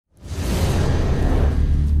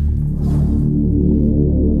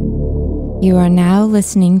You are now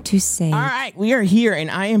listening to Sage. All right, we are here, and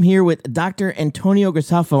I am here with Dr. Antonio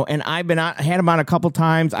Graceffo, and I've been on, had him on a couple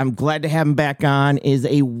times. I'm glad to have him back on. Is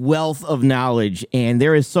a wealth of knowledge, and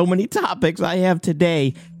there is so many topics I have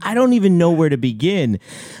today. I don't even know where to begin,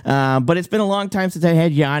 but it's been a long time since I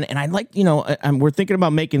had you on, and I'd like, we're thinking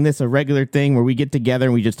about making this a regular thing where we get together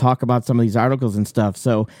and we just talk about some of these articles and stuff.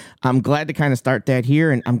 So I'm glad to kind of start that here,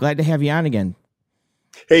 and I'm glad to have you on again.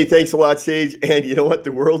 Hey, thanks a lot, Sage. And you know what?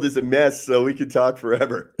 The world is a mess, so we could talk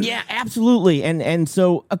forever. Yeah, absolutely. And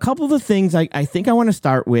so a couple of the things I think I want to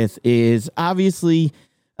start with is obviously,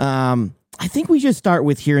 I think we should start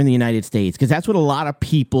with here in the United States, because that's what a lot of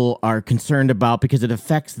people are concerned about, because it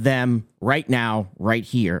affects them right now, right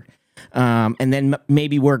here. And then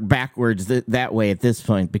maybe work backwards that way at this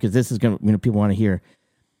point, because this is going to, people want to hear.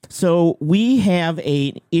 So we have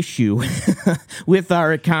an issue with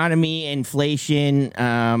our economy, inflation,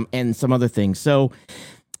 and some other things. So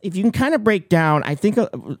if you can kind of break down, I think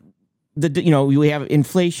we have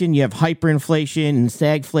inflation, you have hyperinflation and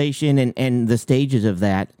stagflation, and the stages of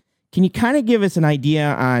that. Can you kind of give us an idea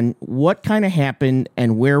on what kind of happened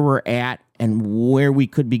and where we're at and where we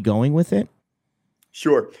could be going with it?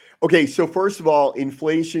 Sure. Okay. So first of all,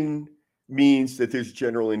 inflation means that there's a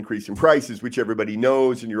general increase in prices, which everybody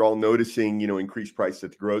knows, and you're all noticing, increased price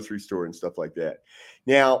at the grocery store and stuff like that.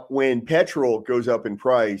 Now, when petrol goes up in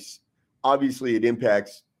price, obviously it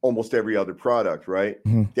impacts almost every other product, right?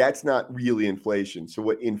 Mm-hmm. That's not really inflation. So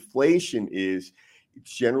what inflation is,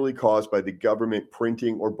 it's generally caused by the government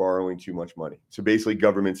printing or borrowing too much money. So basically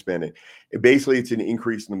government spending. And basically it's an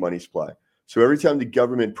increase in the money supply. So every time the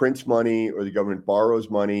government prints money or the government borrows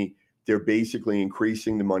money, they're basically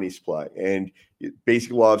increasing the money supply. And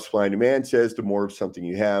basic law of supply and demand says the more of something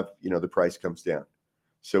you have, the price comes down.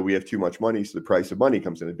 So we have too much money, so the price of money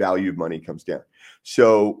comes down, the value of money comes down.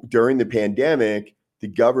 So during the pandemic, the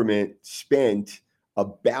government spent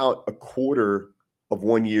about a quarter of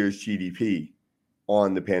 1 year's GDP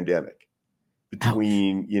on the pandemic.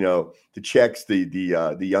 Between the checks,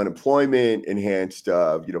 the unemployment, enhanced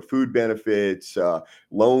food benefits,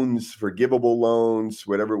 loans, forgivable loans,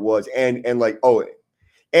 whatever it was, and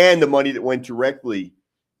the money that went directly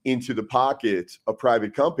into the pockets of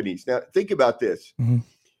private companies. Now think about this: mm-hmm.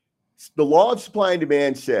 The law of supply and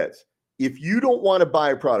demand says if you don't want to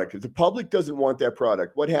buy a product, if the public doesn't want that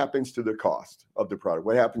product, what happens to the cost of the product?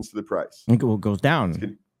 What happens to the price? I think it goes down.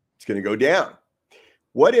 It's going to go down.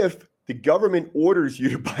 What if the government orders you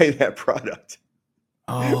to buy that product?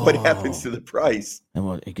 Oh. What happens to the price?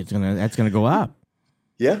 Well, that's going to go up.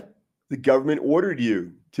 Yeah. The government ordered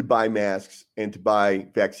you to buy masks and to buy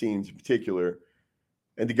vaccines in particular,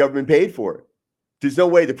 and the government paid for it. There's no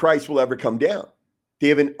way the price will ever come down. They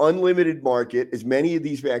have an unlimited market. As many of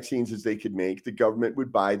these vaccines as they could make, the government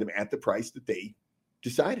would buy them at the price that they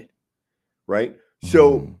decided, right?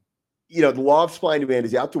 So, the law of supply and demand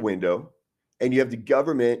is out the window. And you have the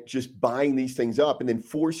government just buying these things up and then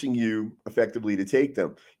forcing you effectively to take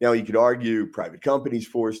them. Now, you could argue private companies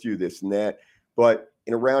forced you, this and that. But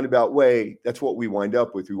in a roundabout way, that's what we wind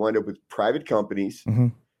up with. We wind up with private companies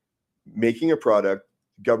making a product,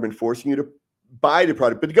 government forcing you to buy the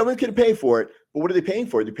product. But the government can pay for it. But what are they paying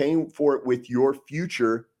for? They're paying for it with your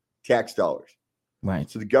future tax dollars. Right.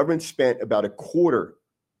 So the government spent about a quarter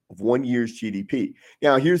of 1 year's GDP.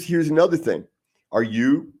 Now, here's another thing. Are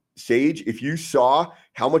you... Sage, if you saw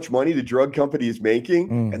how much money the drug company is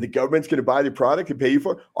making and the government's going to buy the product and pay you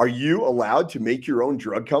for it, are you allowed to make your own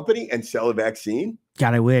drug company and sell a vaccine?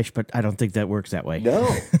 God, I wish, but I don't think that works that way. No.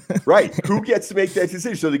 Right. Who gets to make that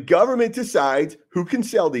decision? So the government decides who can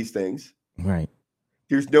sell these things. Right.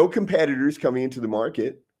 There's no competitors coming into the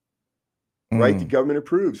market. Right. The government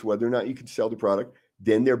approves whether or not you can sell the product.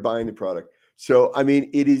 Then they're buying the product. So,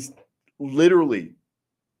 it is literally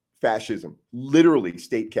fascism, literally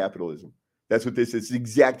state capitalism. That's what this is. It's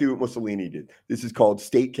exactly what Mussolini did. This is called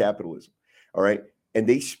state capitalism. All right. And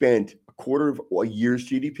they spent a quarter of a year's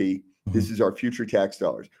GDP. This is our future tax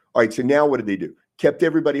dollars. All right. So now what did they do? Kept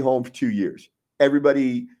everybody home for 2 years.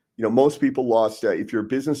 Everybody, most people lost. If you're a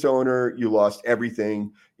business owner, you lost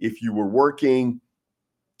everything. If you were working,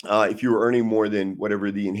 if you were earning more than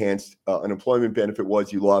whatever the enhanced unemployment benefit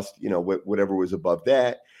was, you lost, whatever was above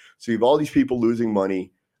that. So you have all these people losing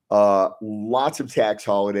money. Lots of tax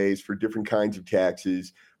holidays for different kinds of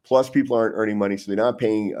taxes. Plus, people aren't earning money, so they're not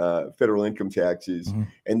paying federal income taxes.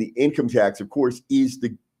 And the income tax, of course, is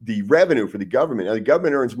the revenue for the government. Now, the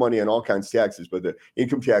government earns money on all kinds of taxes, but the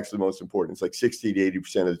income tax is the most important. It's like 60 to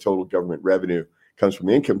 80% of the total government revenue comes from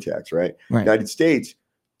income tax, right? United States,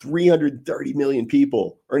 330 million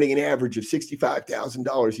people earning an average of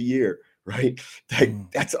 $65,000 a year. right?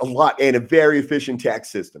 That's a lot, and a very efficient tax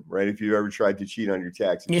system, right? If you ever tried to cheat on your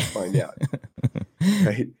taxes, you find out,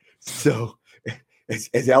 right? So,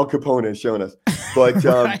 as Al Capone has shown us, but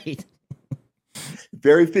right.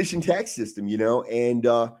 very efficient tax system, and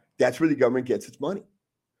that's where the government gets its money.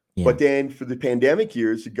 Yeah. But then for the pandemic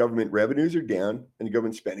years, the government revenues are down and the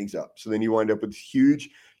government spending's up. So then you wind up with huge,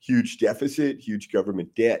 huge deficit, huge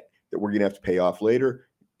government debt that we're going to have to pay off later.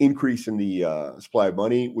 Increase in the supply of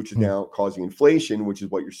money, which is now causing inflation, which is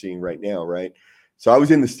what you're seeing right now, right? So I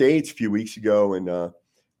was in the States a few weeks ago, and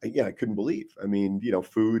I couldn't believe. I mean,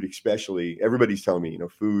 food, especially, everybody's telling me,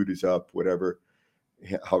 food is up, whatever,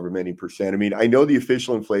 however many percent. I mean, I know the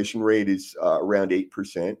official inflation rate is around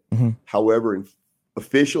 8%. However,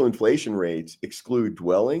 official inflation rates exclude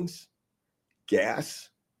dwellings, gas,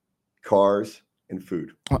 cars, and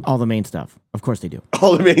food. All the main stuff. Of course they do.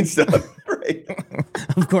 All the main stuff, right?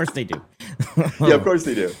 Of course they do. Yeah, of course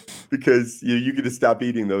they do. Because you get to stop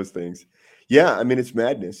eating those things. Yeah, I mean, it's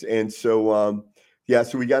madness. And so,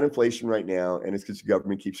 so we got inflation right now, and it's because the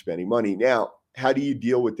government keeps spending money. Now, how do you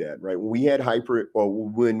deal with that, right? When we had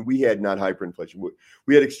not hyperinflation,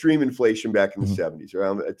 we had extreme inflation back in the 70s.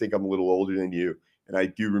 I think I'm a little older than you, and I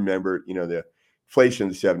do remember, the inflation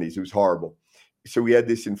in the 70s. It was horrible. So we had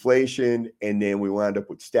this inflation, and then we wound up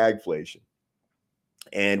with stagflation.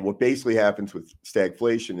 And what basically happens with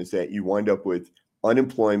stagflation is that you wind up with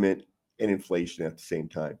unemployment and inflation at the same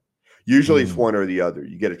time. Usually it's one or the other.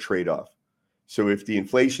 You get a trade-off. So if the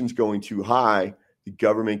inflation's going too high, the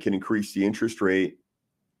government can increase the interest rate.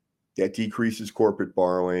 That decreases corporate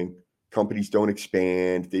borrowing. Companies don't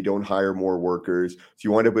expand. They don't hire more workers. So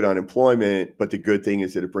you wind up with unemployment. But the good thing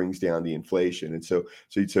is that it brings down the inflation. And so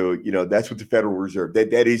that's what the Federal Reserve,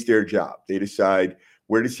 that is their job. They decide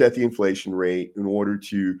where to set the inflation rate in order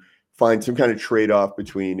to find some kind of trade-off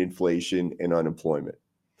between inflation and unemployment.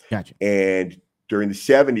 Gotcha. And during the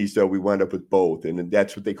 70s, though, we wound up with both. And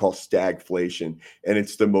that's what they call stagflation. And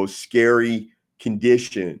it's the most scary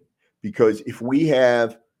condition, because if we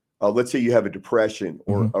have, let's say you have a depression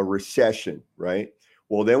or a recession, right?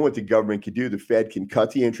 Well, then what the government can do, the Fed can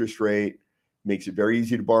cut the interest rate, makes it very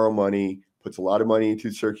easy to borrow money, puts a lot of money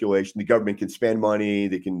into circulation. The government can spend money.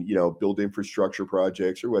 They can, build infrastructure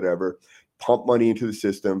projects or whatever, pump money into the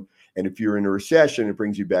system. And if you're in a recession, it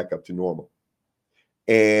brings you back up to normal.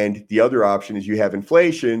 And the other option is you have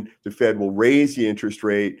inflation. The Fed will raise the interest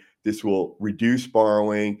rate. This will reduce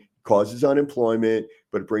borrowing, causes unemployment,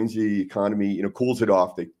 but it brings the economy, cools it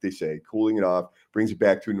off, they say, cooling it off, brings it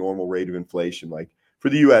back to a normal rate of inflation, like for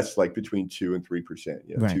the U.S., like between 2 and 3%,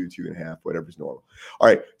 right. 2.5, whatever's normal. All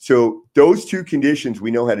right, so those two conditions,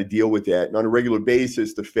 we know how to deal with that. And on a regular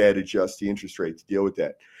basis, the Fed adjusts the interest rate to deal with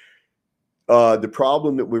that. The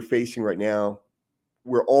problem that we're facing right now,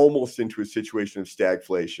 we're almost into a situation of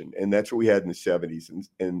stagflation, and that's what we had in the 70s.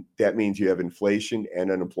 And that means you have inflation and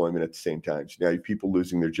unemployment at the same time. So now you have people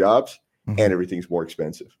losing their jobs and everything's more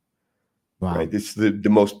expensive. Wow. Right? This is the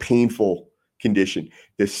most painful condition.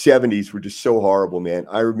 The 70s were just so horrible, man.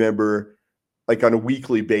 I remember, like, on a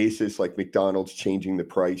weekly basis, like McDonald's changing the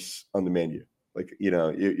price on the menu. Like,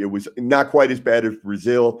 it was not quite as bad as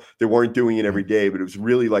Brazil. They weren't doing it every day, but it was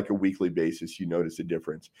really like a weekly basis. You notice a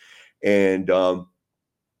difference. And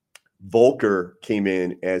Volcker came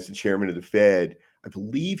in as the chairman of the Fed. I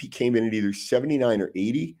believe he came in at either 79 or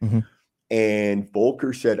 80. And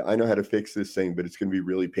Volcker said, I know how to fix this thing, but it's going to be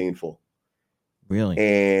really painful. Really?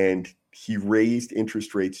 And he raised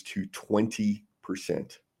interest rates to 20%.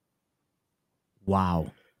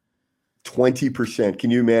 Wow. 20%. Can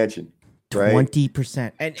you imagine? Right?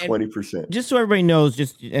 20%. And 20%. Just so everybody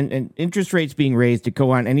knows, and interest rates being raised to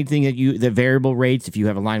go on anything that the variable rates, if you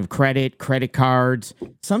have a line of credit Cards,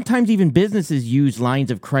 sometimes even businesses use lines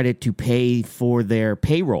of credit to pay for their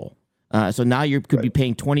payroll. So now you could be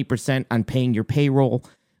paying 20% on paying your payroll.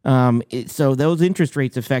 So those interest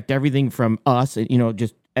rates affect everything from us,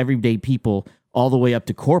 just everyday people, all the way up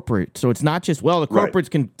to corporate. So it's not just, the corporates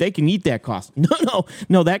can eat that cost.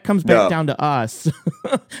 No, that comes back down to us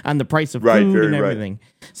on the price of food and everything.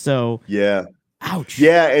 So yeah. Ouch.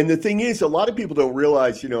 Yeah. And the thing is, a lot of people don't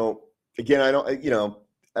realize, again, I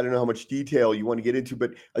don't know how much detail you want to get into,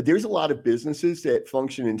 but there's a lot of businesses that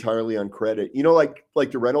function entirely on credit.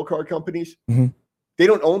 Like the rental car companies, they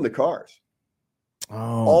don't own the cars.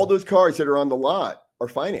 Oh. All those cars that are on the lot are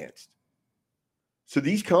financed. So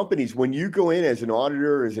these companies, when you go in as an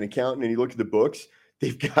auditor, as an accountant, and you look at the books,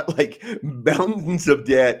 they've got like mountains of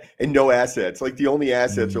debt and no assets. Like the only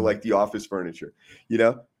assets are like the office furniture,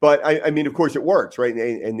 But I mean, of course, it works, right?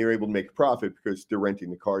 And they're able to make a profit because they're renting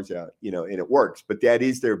the cars out, and it works. But that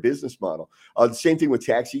is their business model. The same thing with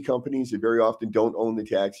taxi companies. They very often don't own the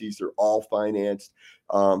taxis. They're all financed.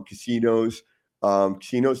 Casinos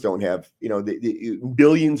don't have, the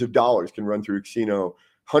billions of dollars can run through a casino.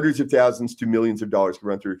 Hundreds of thousands to millions of dollars can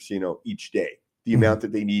run through a casino each day, the amount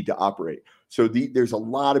that they need to operate. So there's a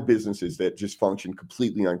lot of businesses that just function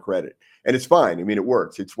completely on credit. And it's fine. I mean, it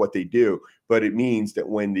works. It's what they do. But it means that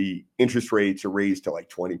when the interest rates are raised to like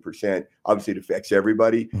 20%, obviously it affects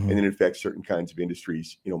everybody. And then it affects certain kinds of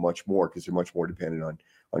industries, much more because they're much more dependent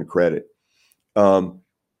on credit. So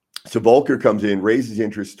Volcker comes in, raises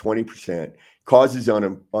interest 20%, causes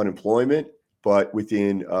unemployment. But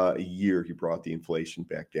within a year, he brought the inflation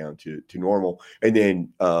back down to normal. And then,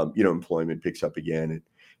 employment picks up again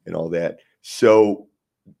and all that. So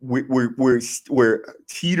we're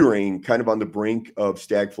teetering kind of on the brink of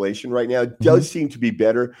stagflation right now. It does seem to be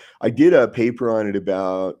better. I did a paper on it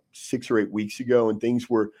about 6 or 8 weeks ago, and things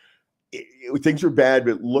were bad,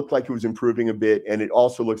 but it looked like it was improving a bit. And it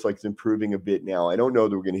also looks like it's improving a bit now. I don't know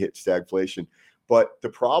that we're going to hit stagflation. But the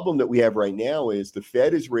problem that we have right now is the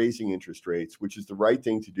Fed is raising interest rates, which is the right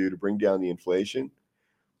thing to do to bring down the inflation,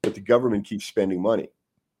 but the government keeps spending money.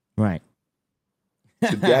 Right.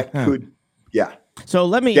 So that could, yeah.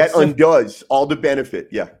 So undoes all the benefit.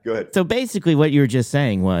 Yeah, go ahead. So basically what you were just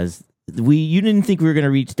saying was you didn't think we were going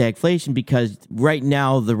to reach stagflation because right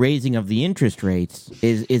now the raising of the interest rates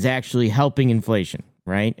is actually helping inflation,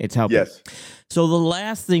 right? It's helping. Yes. So the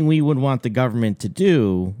last thing we would want the government to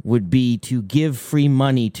do would be to give free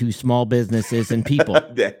money to small businesses and people.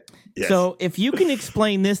 Yes. So if you can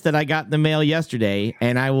explain this that I got in the mail yesterday,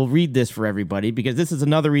 and I will read this for everybody, because this is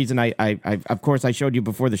another reason I of course, I showed you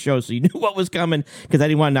before the show so you knew what was coming because I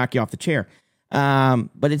didn't want to knock you off the chair.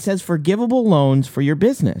 But it says forgivable loans for your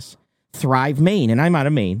business. Thrive Maine, and I'm out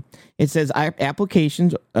of Maine. It says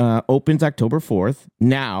applications opens October 4th.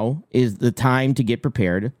 Now is the time to get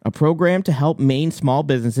prepared. A program to help Maine small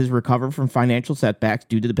businesses recover from financial setbacks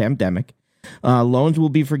due to the pandemic. Loans will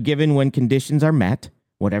be forgiven when conditions are met,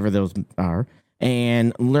 whatever those are,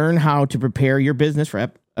 and learn how to prepare your business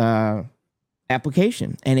for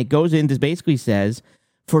application. And it goes into basically says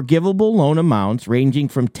forgivable loan amounts ranging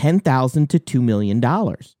from $10,000 to $2 million.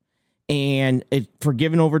 And it's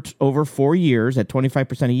forgiven over 4 years at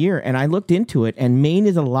 25% a year. And I looked into it, and Maine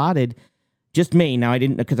is allotted, just Maine, now I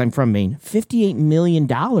didn't, because I'm from Maine, $58 million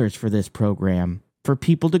for this program for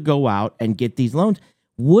people to go out and get these loans.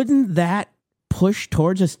 Wouldn't that push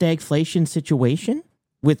towards a stagflation situation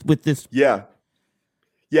with this? Yeah,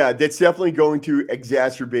 that's definitely going to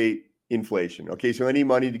exacerbate inflation. Okay, so any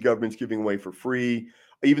money the government's giving away for free,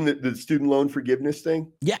 even the student loan forgiveness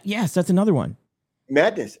thing. Yeah, yes, that's another one.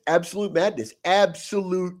 Madness, absolute madness.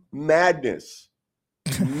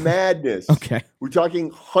 Okay. We're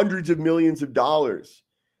talking hundreds of millions of dollars.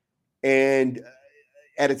 And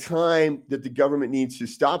at a time that the government needs to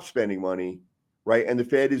stop spending money, right? And the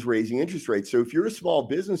Fed is raising interest rates. So if you're a small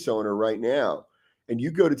business owner right now and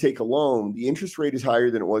you go to take a loan, the interest rate is higher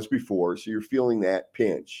than it was before. So you're feeling that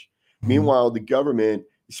pinch. Meanwhile, the government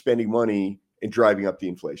is spending money and driving up the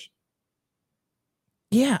inflation.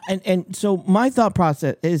 Yeah, and so my thought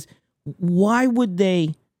process is, why would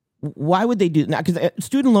they do that? Because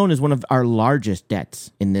student loan is one of our largest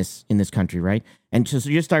debts in this country, right? And so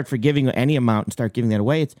you just start forgiving any amount and start giving that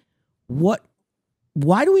away. It's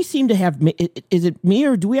why do we seem to have? Is it me,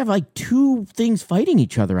 or do we have like two things fighting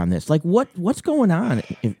each other on this? Like what's going on?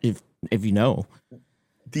 If you know,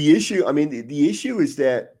 the issue. I mean, the issue is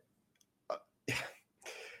that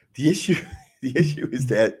the issue is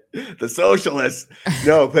that the socialists.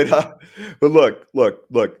 No, but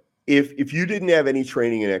look. If you didn't have any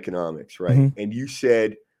training in economics, right, and you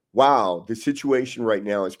said, "Wow, the situation right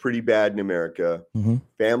now is pretty bad in America.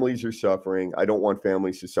 Families are suffering. I don't want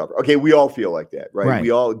families to suffer." Okay, we all feel like that, right?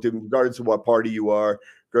 We all, regardless of what party you are,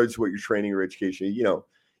 regardless of what your training or education,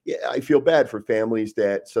 I feel bad for families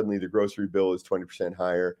that suddenly the grocery bill is 20%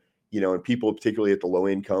 higher. And people, particularly at the low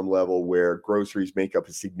income level, where groceries make up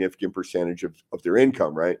a significant percentage of their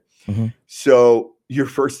income, right? So your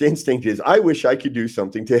first instinct is, I wish I could do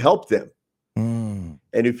something to help them. And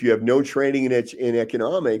if you have no training in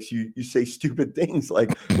economics, you say stupid things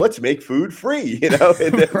like, let's make food free, And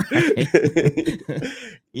then,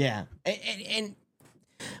 yeah.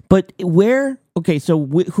 But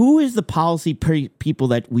who is the policy people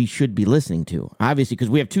that we should be listening to? Obviously, because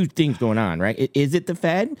we have two things going on, right? Is it the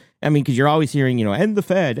Fed? I mean, because you're always hearing, and the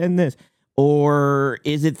Fed and this, or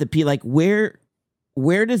is it the where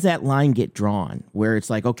where does that line get drawn? Where it's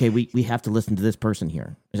like, okay, we have to listen to this person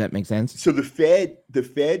here. Does that make sense? So the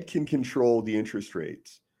Fed can control the interest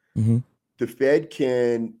rates. Mm-hmm. The Fed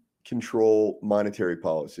can control monetary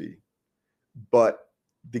policy, but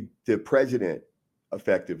the president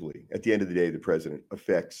effectively, at the end of the day, the president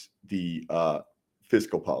affects the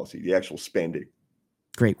fiscal policy, the actual spending.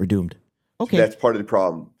 Great, we're doomed. Okay, so that's part of the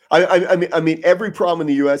problem. I mean, every problem in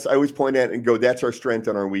the U.S. I always point at and go, that's our strength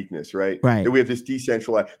and our weakness, right? Right. That we have this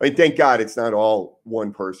decentralized. I mean, thank God it's not all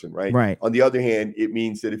one person, right? Right. On the other hand, it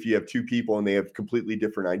means that if you have two people and they have completely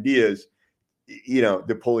different ideas,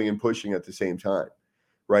 they're pulling and pushing at the same time,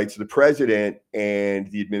 right? So the president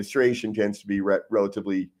and the administration tends to be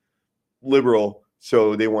relatively liberal,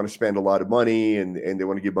 so they want to spend a lot of money and they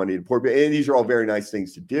want to give money to poor people. And these are all very nice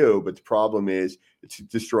things to do, but the problem is it's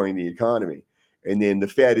destroying the economy. And then the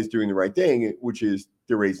Fed is doing the right thing, which is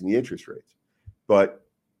they're raising the interest rates. But,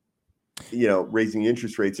 raising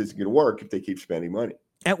interest rates isn't going to work if they keep spending money.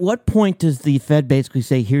 At what point does the Fed basically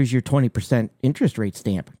say, here's your 20% interest rate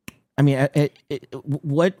stamp? I mean,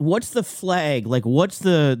 what's the flag? Like, what's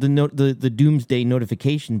the doomsday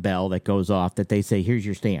notification bell that goes off that they say, here's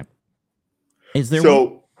your stamp? Is there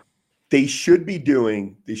one? They should be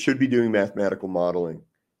doing mathematical modeling.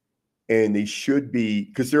 And they should be,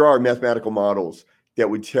 because there are mathematical models that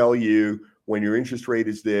would tell you when your interest rate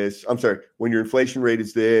is this, when your inflation rate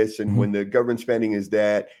is this, and when the government spending is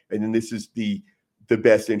that, and then this is the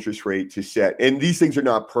best interest rate to set. And these things are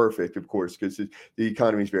not perfect, of course, because the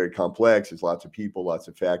economy is very complex. There's lots of people, lots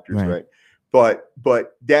of factors, right? But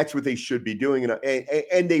that's what they should be doing.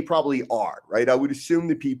 And they probably are, right? I would assume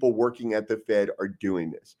the people working at the Fed are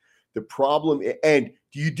doing this. The problem, and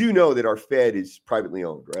you do know that our Fed is privately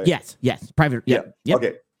owned, right? Yes. Private. Yeah. Yep.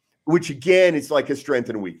 Okay. Which again, is like a strength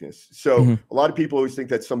and a weakness. So a lot of people always think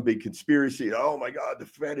that's some big conspiracy. Oh my God, the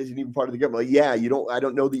Fed isn't even part of the government. Like, yeah, I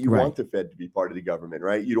don't know that you want the Fed to be part of the government,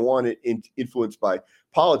 right? You don't want it influenced by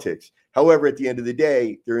politics. However, at the end of the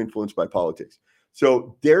day, they're influenced by politics.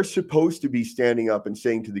 So they're supposed to be standing up and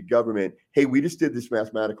saying to the government, hey, we just did this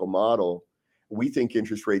mathematical model. We think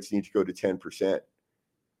interest rates need to go to 10%.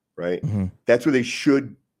 Right? That's what they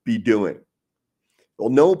should be doing. Well,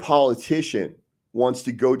 no politician wants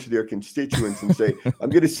to go to their constituents and say,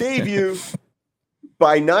 I'm going to save you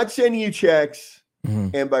by not sending you checks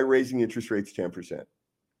and by raising interest rates 10%.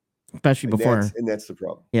 Especially before. And that's the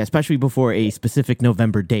problem. Yeah, especially before a specific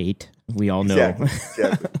November date. We all know.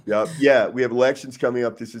 Exactly. Yep. Yeah, we have elections coming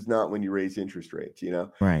up. This is not when you raise interest rates,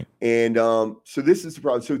 Right. And so this is the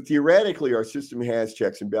problem. So theoretically, our system has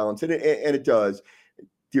checks and balance, and it does.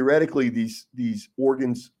 Theoretically, these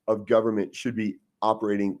organs of government should be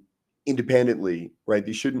operating independently, right?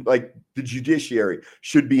 They shouldn't, like the judiciary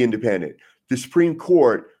should be independent. The Supreme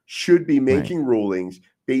Court should be making rulings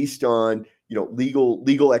based on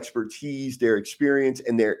legal expertise, their experience,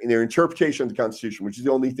 and their interpretation of the Constitution, which is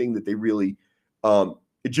the only thing that they really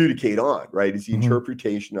adjudicate on, right? Is the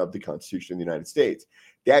interpretation of the Constitution of the United States.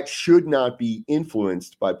 That should not be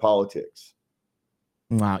influenced by politics.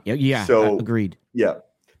 Wow. Yeah. So agreed. Yeah.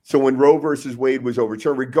 So when Roe versus Wade was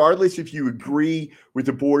overturned, regardless if you agree with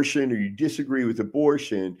abortion or you disagree with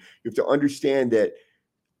abortion, you have to understand that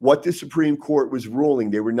what the Supreme Court was ruling,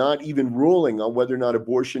 they were not even ruling on whether or not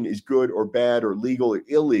abortion is good or bad or legal or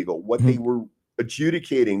illegal. What they were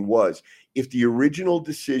adjudicating was if the original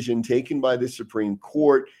decision taken by the Supreme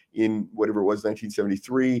Court in whatever it was,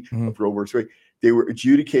 1973, of Roe versus Wade, they were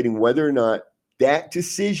adjudicating whether or not that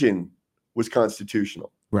decision was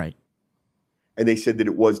constitutional. Right. And they said that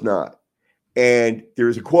it was not. And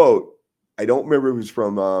there's a quote, I don't remember if it was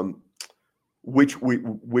from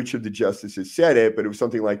which of the justices said it, but it was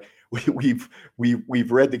something like, we've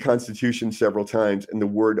read the Constitution several times and the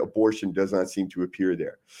word abortion does not seem to appear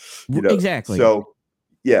there. Exactly. So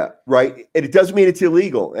yeah, right. And it doesn't mean it's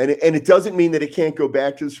illegal. And it doesn't mean that it can't go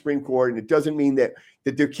back to the Supreme Court. And it doesn't mean that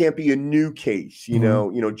there can't be a new case,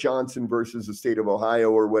 Johnson versus the state of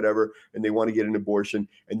Ohio or whatever, and they want to get an abortion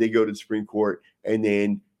and they go to the Supreme Court. And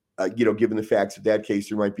then, given the facts of that case,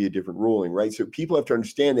 there might be a different ruling, right? So people have to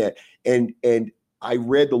understand that. And I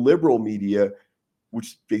read the liberal media, which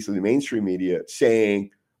is basically the mainstream media,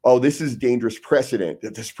 saying, oh, this is a dangerous precedent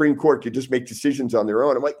that the Supreme Court could just make decisions on their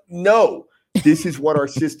own. I'm like, no. This is what our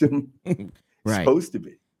system is supposed to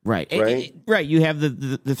be. Right. Right. You have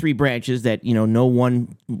the three branches that, no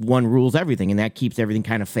one rules everything, and that keeps everything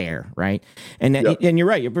kind of fair. Right. And and you're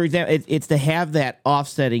right. For example, it's to have that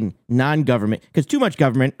offsetting non-government, because too much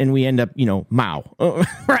government and we end up, Mao.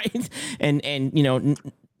 Right. And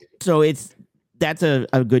so that's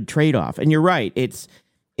a good trade-off. And you're right. It's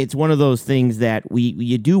one of those things that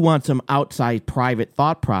you do want some outside private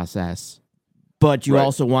thought process but you Right.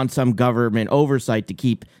 also want some government oversight to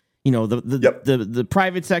keep, you know, Yep. the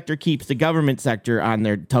private sector keeps the government sector on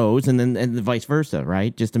their toes, and the vice versa,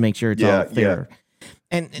 right? Just to make sure it's all fair.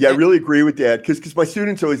 And I really agree with that, because my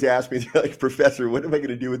students always ask me, they're like, Professor, what am I going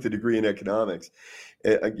to do with the degree in economics?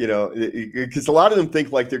 You know, because a lot of them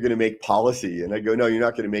think like they're going to make policy, and I go, no, you're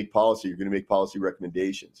not going to make policy. You're going to make policy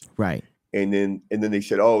recommendations. right. And then they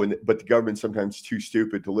said, but the government's sometimes too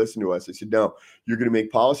stupid to listen to us. I said, no, you're going to make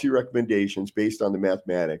policy recommendations based on the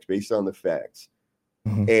mathematics, based on the facts,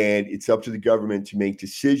 and it's up to the government to make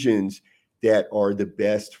decisions that are the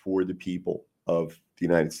best for the people of the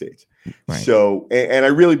United States. Right. So, and I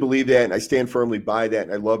really believe that, and I stand firmly by that,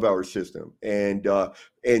 and I love our system. And the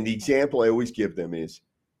example I always give them is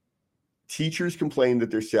teachers complain that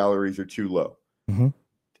their salaries are too low.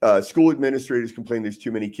 School administrators complain there's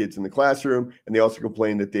too many kids in the classroom, and they also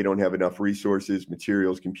complain that they don't have enough resources,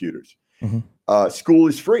 materials, computers. School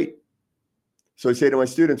is free. So I say to my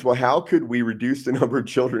students, well, how could we reduce the number of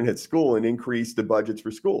children at school and increase the budgets for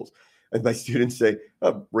schools? And my students say,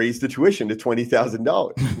 raise the tuition to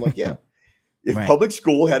 $20,000. I'm like, yeah. If public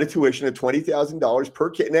school had a tuition of $20,000 per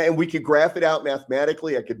kid, and we could graph it out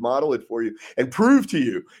mathematically, I could model it for you and prove to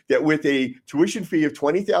you that with a tuition fee of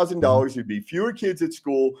 $20,000, there'd be fewer kids at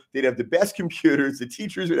school. They'd have the best computers. The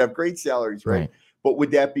teachers would have great salaries, right? But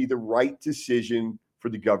would that be the right decision for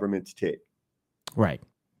the government to take? Right.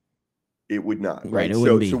 It would not. Right.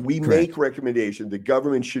 So we make recommendations. The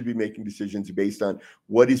government should be making decisions based on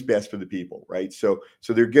what is best for the people, right? So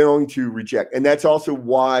they're going to reject. And that's also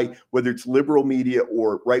why, whether it's liberal media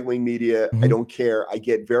or right-wing media, I don't care. I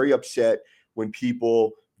get very upset when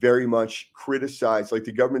people very much criticize, like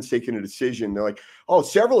the government's taking a decision. They're like, oh,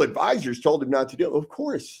 several advisors told them not to do it. Of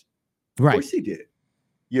course. Of course they did.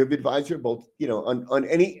 You have advisor both, you know, on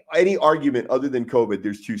any argument other than COVID,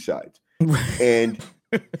 there's two sides. And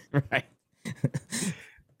right.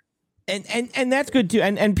 and that's good too.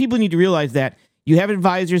 And people need to realize that you have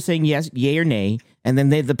advisors saying yes, yay or nay, and then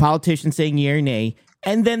the politicians saying yay or nay,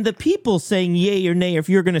 and then the people saying yay or nay if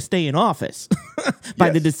you're going to stay in office by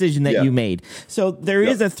the decision that you made. So there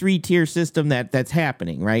is a 3-tier system that's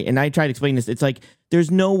happening, right? And I try to explain this. It's like there's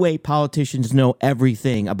no way politicians know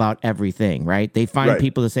everything about everything, right? They find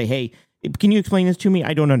people to say, hey, can you explain this to me?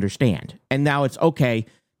 I don't understand. And now it's okay.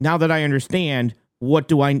 Now that I understand, what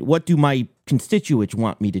do my constituents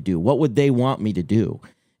want me to do? What would they want me to do?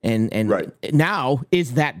 And now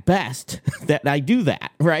is that best that I do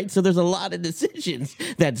that, right? So there's a lot of decisions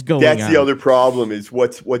that's going on. That's the other problem, is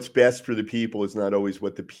what's best for the people is not always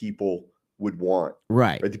what the people would want.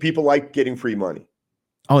 Right? The people like getting free money.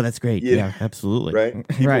 Oh, that's great. Yeah, absolutely. Right?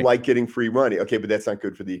 People like getting free money. Okay, but that's not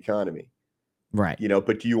good for the economy. Right. You know,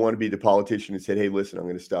 but do you want to be the politician who said, hey, listen, I'm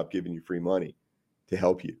going to stop giving you free money to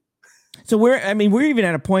help you? So we're even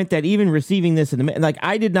at a point that even receiving this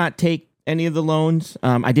I did not take any of the loans.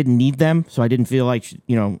 I didn't need them, so I didn't feel like,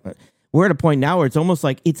 we're at a point now where it's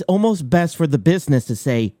almost best for the business to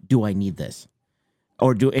say, do I need this?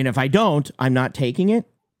 And if I don't, I'm not taking it.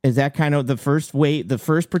 Is that kind of the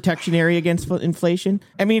first protection area against inflation?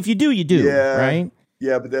 I mean, if you do, you do, right?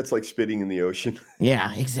 Yeah, but that's like spitting in the ocean.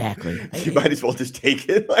 Yeah, exactly. You might as well just take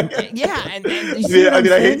it. I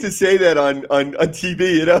hate to say that on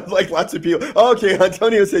TV, you know, like lots of people. Oh, okay,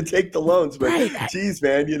 Antonio said take the loans, but geez,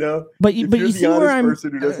 man, you know. But you're you see where I'm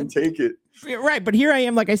person who doesn't take it. Right, but here I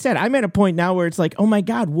am. Like I said, I'm at a point now where it's like, oh my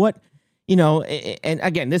God, what, And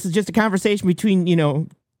again, this is just a conversation between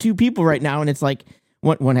two people right now, and it's like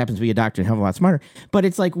one happens to be a doctor and a hell of a lot smarter, but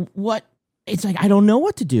it's like what? It's like I don't know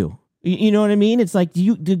what to do. You know what I mean? It's like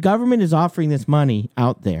the government is offering this money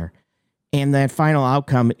out there, and that final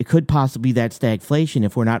outcome, it could possibly be that stagflation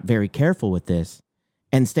if we're not very careful with this.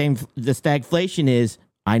 And the stagflation is,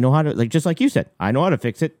 I know how to, just like you said, I know how to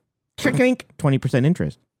fix it. 20%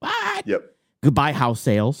 interest. What? Yep. Goodbye house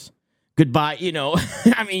sales. Goodbye,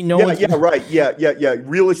 I mean, right. Yeah.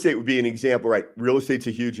 Real estate would be an example, right? Real estate's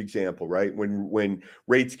a huge example, right? When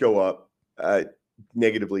rates go up,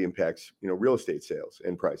 negatively impacts real estate sales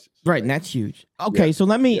and prices, right? And that's huge. Okay, so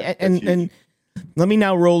let me let me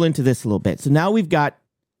now roll into this a little bit. So now we've got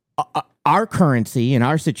our currency and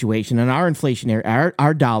our situation and our inflationary,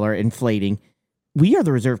 our dollar inflating. We are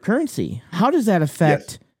the reserve currency. How does that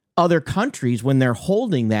affect other countries when they're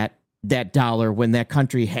holding that dollar when that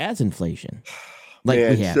country has inflation? We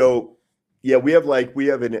have. So we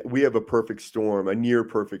have a perfect storm, a near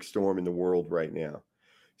perfect storm in the world right now.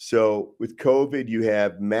 So with COVID, you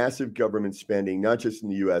have massive government spending, not just in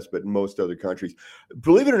the U.S., but in most other countries.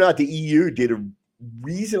 Believe it or not, the EU did a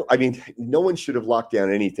reason. I mean, no one should have locked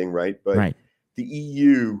down anything, right? But the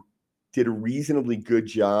EU did a reasonably good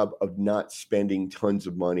job of not spending tons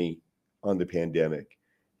of money on the pandemic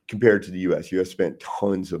compared to the US. US spent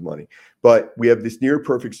tons of money. But we have this near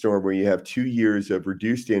perfect storm where you have 2 years of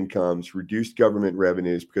reduced incomes, reduced government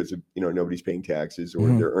revenues because of, nobody's paying taxes, or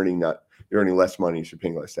they're earning less money, so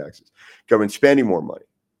paying less taxes. Government spending more money.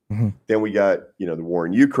 Then we got, the war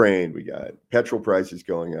in Ukraine, we got petrol prices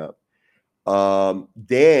going up.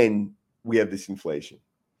 Then we have this inflation.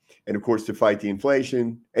 And of course, to fight the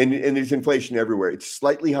inflation, and there's inflation everywhere. It's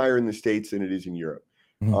slightly higher in the States than it is in Europe.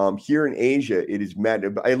 Here in Asia, it is mad.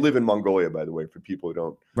 I live in Mongolia, by the way, for people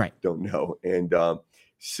who don't know. And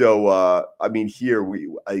here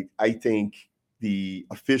I think the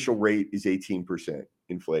official rate is 18%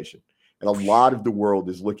 inflation. And a lot of the world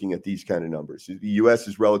is looking at these kind of numbers. The U.S.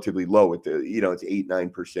 is relatively low at it's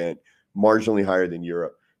 8-9%, marginally higher than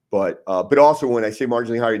Europe. But also when I say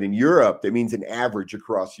marginally higher than Europe, that means an average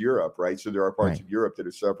across Europe, right? So there are parts of Europe that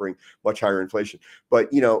are suffering much higher inflation.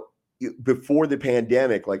 But before the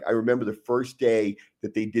pandemic, like I remember the first day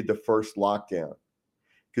that they did the first lockdown,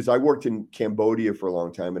 because I worked in Cambodia for a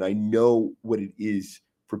long time, and I know what it is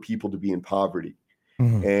for people to be in poverty.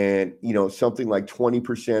 And, something like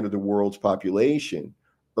 20% of the world's population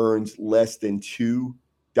earns less than $2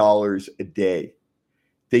 a day.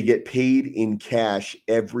 They get paid in cash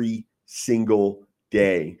every single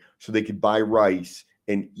day so they could buy rice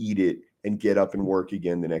and eat it and get up and work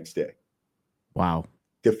again the next day. Wow.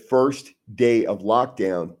 The first day of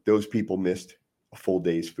lockdown, those people missed a full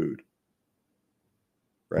day's food.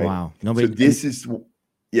 Right? Wow. This is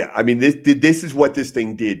what this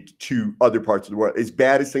thing did to other parts of the world. As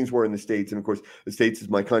bad as things were in the States, and of course, the States is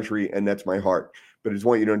my country and that's my heart. But I just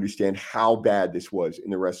want you to understand how bad this was in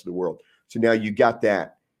the rest of the world. So now you got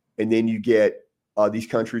that. And then you get these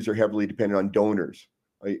countries are heavily dependent on donors.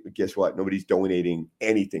 Right? Guess what? Nobody's donating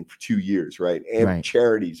anything for 2 years, right? And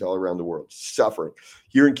charities all around the world suffering.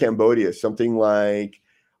 Here in Cambodia, something like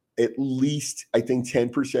at least, I think,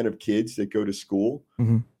 10% of kids that go to school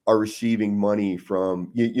are receiving money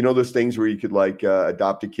from, those things where you could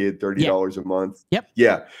adopt a kid, $30 a month. Yep.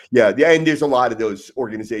 Yeah. And there's a lot of those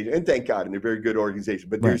organizations, and thank God, and they're very good organizations,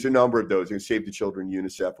 but there's a number of those, Save the Children,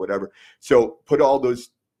 UNICEF, whatever. So put all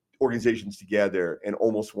those organizations together, and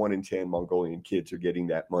almost 1 in 10 Mongolian kids are getting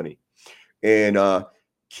that money. And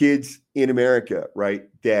kids in America, right,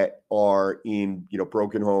 that are in,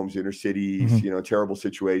 broken homes, inner cities, terrible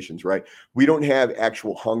situations, right? We don't have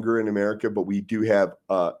actual hunger in America, but we do have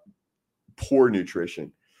poor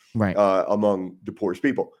nutrition among the poorest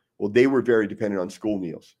people. Well, they were very dependent on school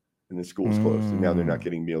meals, and the school's closed, and now they're not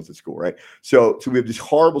getting meals at school, right? So we have this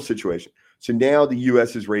horrible situation. So now the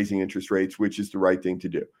U.S. is raising interest rates, which is the right thing to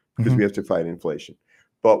do because we have to fight inflation.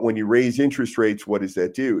 But when you raise interest rates, what does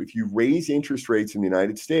that do? If you raise interest rates in the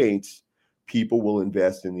United States, people will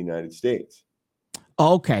invest in the United States.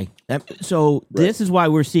 Okay. This is why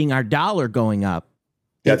we're seeing our dollar going up.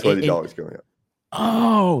 That's why the dollar's going up.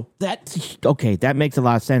 Oh, that's okay. That makes a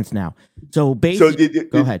lot of sense now. So basically,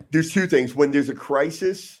 go ahead. There's two things. When there's a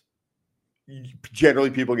crisis,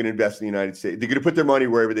 generally people are going to invest in the United States. They're going to put their money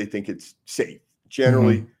wherever they think it's safe.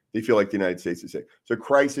 Generally, they feel like the United States is safe. So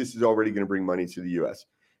crisis is already going to bring money to the U.S.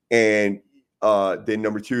 And then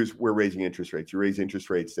number two is we're raising interest rates. You raise interest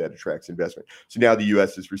rates, that attracts investment. So now the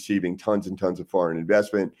U.S. is receiving tons and tons of foreign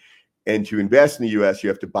investment. And to invest in the U.S., you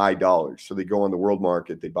have to buy dollars. So they go on the world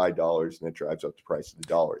market, they buy dollars, and that drives up the price of the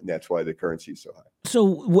dollar. And that's why the currency is so high.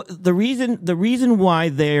 So the reason why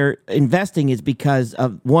they're investing is because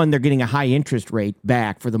of, one, they're getting a high interest rate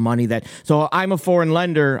back for the money that. So I'm a foreign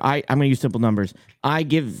lender. I'm going to use simple numbers. I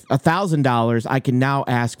give $1,000. I can now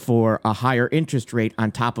ask for a higher interest rate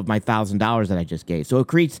on top of my $1,000 that I just gave. So it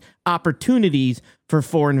creates opportunities for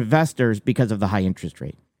foreign investors because of the high interest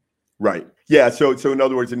rate. Right. Yeah. So in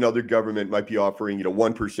other words, another government might be offering,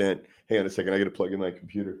 1%. Hang on a second. I got to plug in my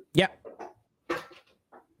computer. Yeah.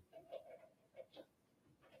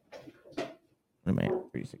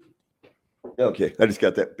 Okay. I just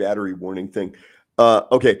got that battery warning thing.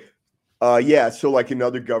 Okay. So like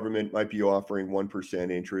another government might be offering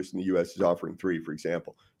 1% interest, and the U.S. is offering 3%, for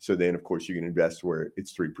example. So then, of course, you can invest where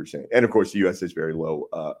it's 3%. And of course, the U.S. has very low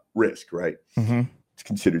risk, right? It's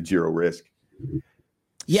considered zero risk.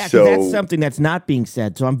 Yeah, because that's something that's not being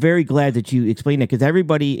said. So I'm very glad that you explained it, because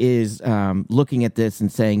everybody is looking at this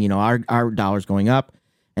and saying, our dollar's going up.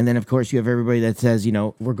 And then, of course, you have everybody that says,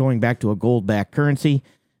 we're going back to a gold-backed currency.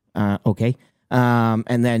 Okay.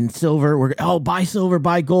 And then silver, buy silver,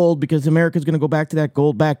 buy gold, because America's going to go back to that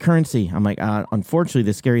gold-backed currency. I'm like, unfortunately,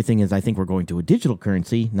 the scary thing is I think we're going to a digital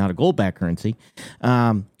currency, not a gold-backed currency.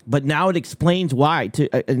 But now it explains why.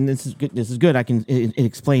 And this is good. It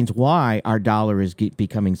explains why our dollar is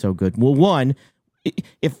becoming so good. Well, one,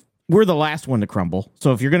 if we're the last one to crumble.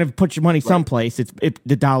 So if you're going to put your money someplace,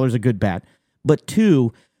 the dollar's a good bet. But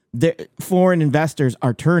two, the foreign investors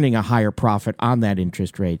are turning a higher profit on that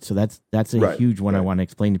interest rate. So that's a huge one I want to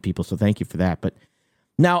explain to people. So thank you for that. But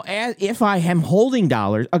now, if I am holding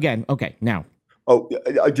dollars again, okay, now. Oh,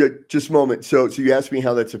 just a moment. So you asked me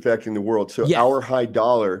how that's affecting the world. So our high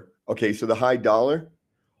dollar. Okay, so the high dollar,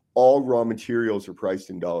 all raw materials are priced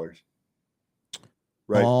in dollars.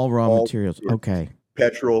 Right. All raw materials. Okay.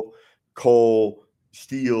 Petrol, coal,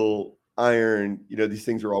 steel, iron, these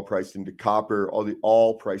things are all priced into copper,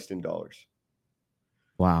 all priced in dollars.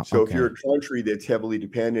 Wow. So if you're a country that's heavily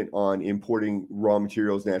dependent on importing raw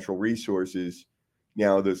materials, natural resources,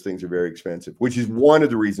 now those things are very expensive, which is one of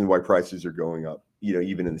the reasons why prices are going up,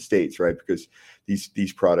 even in the States, right? Because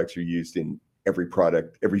these products are used in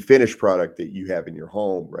every finished product that you have in your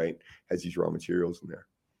home, right? Has these raw materials in there.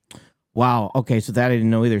 Wow. Okay. So that I didn't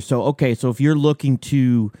know either. So if you're looking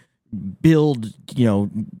to build,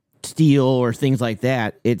 steel or things like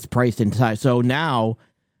that, it's priced inside. So now,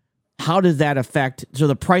 how does that affect? So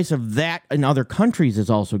the price of that in other countries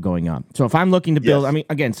is also going up. So if I'm looking to build,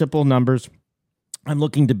 again, simple numbers. I'm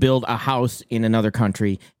looking to build a house in another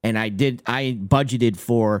country, and I budgeted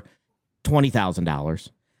for $20,000.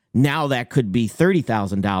 Now that could be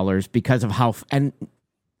 $30,000 because of and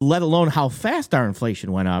let alone how fast our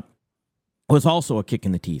inflation went up was also a kick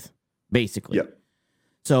in the teeth, basically. Yep.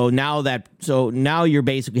 So now you're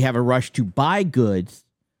basically have a rush to buy goods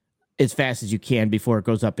as fast as you can before it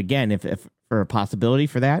goes up again, if for a possibility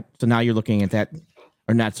for that. So now you're looking at that,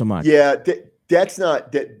 or not so much. Yeah, that's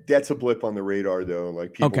a blip on the radar, though.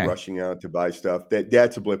 Like people rushing out to buy stuff.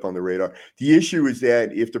 That's a blip on the radar. The issue is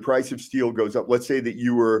that if the price of steel goes up, let's say that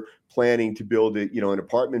you were planning to build an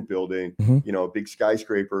apartment building, a big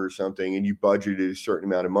skyscraper or something, and you budgeted a certain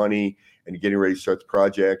amount of money and you're getting ready to start the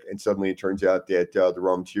project, and suddenly it turns out that the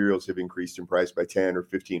raw materials have increased in price by 10 or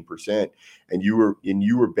 15%, and you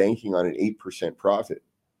were banking on an 8% profit.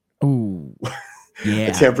 Ooh. Yeah.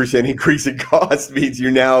 A 10% increase in cost means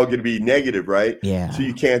you're now going to be negative, right? Yeah. So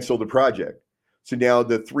you cancel the project. So now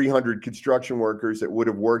the 300 construction workers that would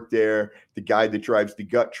have worked there, the guy that drives the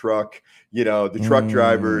gut truck, the truck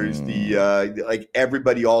drivers, like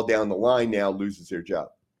everybody all down the line now loses their job.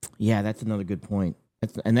 Yeah, that's another good point.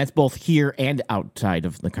 That's both here and outside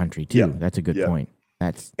of the country too. Yeah. That's a good point.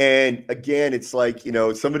 And again, it's like,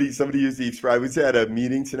 somebody used the expression. I was at a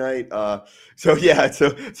meeting tonight. So just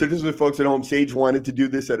with folks at home, Sage wanted to do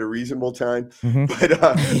this at a reasonable time. But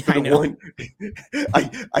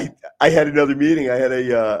I had another meeting. I had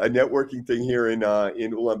a networking thing here in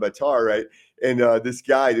Ulaanbaatar, right? And this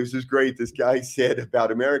guy said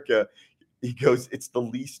about America, he goes, it's the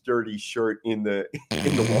least dirty shirt in the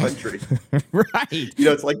laundry. Right.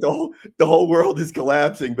 It's like the whole world is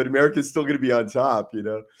collapsing, but America's still going to be on top,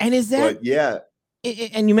 And is that,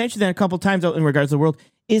 and you mentioned that a couple of times in regards to the world,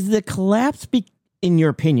 is the collapse, in your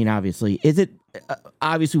opinion, obviously, is it,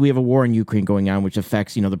 obviously we have a war in Ukraine going on, which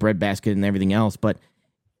affects, the breadbasket and everything else, but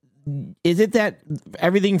is it that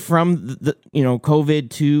everything from the COVID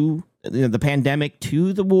to the pandemic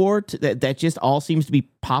to the war that just all seems to be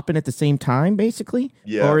popping at the same time, basically?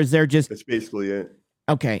 Yeah. Or is there just... That's basically it.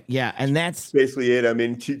 Okay. Yeah. And that's basically it. I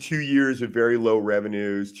mean, 2 years of very low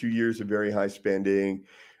revenues, 2 years of very high spending.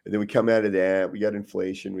 And then we come out of that, we got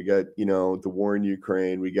inflation, we got, the war in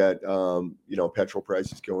Ukraine, we got, petrol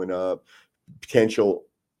prices going up, potential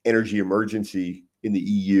energy emergency in the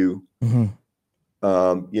EU.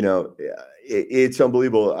 It's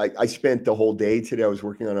unbelievable. I spent the whole day today. I was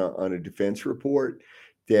working on a defense report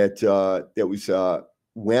that was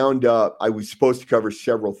wound up. I was supposed to cover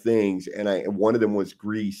several things, and one of them was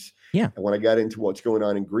Greece. Yeah. And when I got into what's going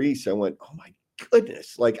on in Greece, I went, "Oh my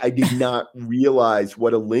goodness!" Like I did not realize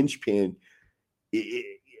what a linchpin.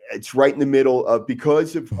 It's right in the middle of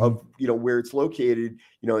because of where it's located.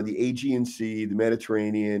 In the Aegean Sea, the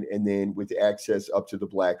Mediterranean, and then with access up to the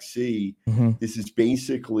Black Sea. This is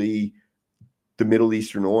basically the Middle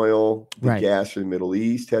Eastern oil, the gas from the Middle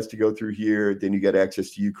East has to go through here. Then you get access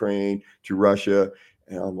to Ukraine, to Russia.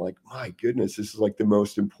 And I'm like, my goodness, this is like the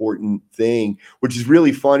most important thing, which is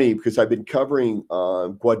really funny because I've been covering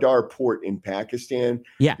Gwadar port in Pakistan,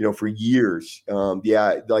 for years. Like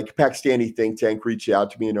a Pakistani think tank reached out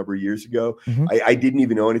to me a number of years ago. I didn't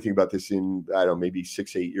even know anything about this in, I don't know, maybe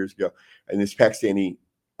 6-8 years ago. And this Pakistani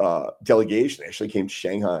delegation actually came to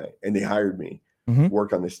Shanghai and they hired me to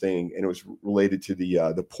work on this thing. And it was related to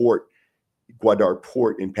the port, Gwadar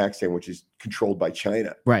port in Pakistan, which is controlled by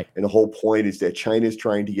China. Right. And the whole point is that China is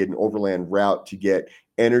trying to get an overland route to get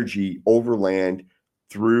energy overland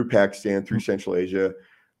through Pakistan, through Central Asia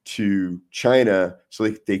to China so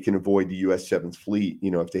they can avoid the U.S. Seventh Fleet,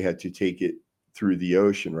 if they had to take it through the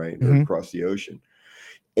ocean, right, or across the ocean.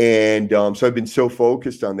 And so I've been so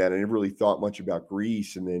focused on that. I never really thought much about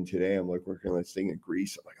Greece. And then today I'm like working on this thing in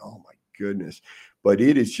Greece. I'm like, oh my goodness. But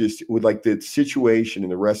it is just with like the situation in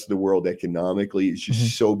the rest of the world economically is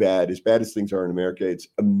just so bad. As bad as things are in America, it's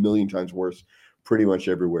a million times worse pretty much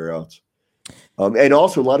everywhere else. And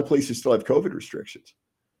also a lot of places still have COVID restrictions.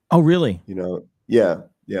 Oh, really? Yeah.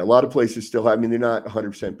 A lot of places still have, they're not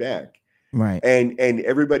 100% back. Right. And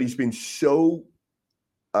everybody's been so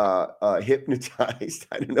hypnotized.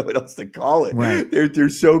 I don't know what else to call it. Right. They're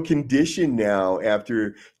so conditioned now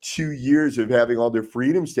after 2 years of having all their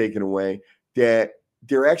freedoms taken away that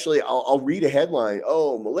they're actually, I'll read a headline,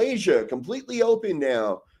 oh, Malaysia completely open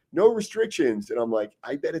now, no restrictions. And I'm like,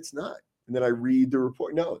 I bet it's not. And then I read the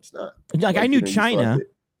report. No, it's not. Like I knew China.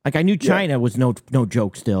 China was no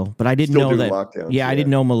joke still, but I didn't know that. Lockdowns, I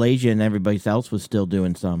didn't know Malaysia and everybody else was still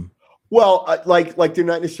doing some. Well, like they're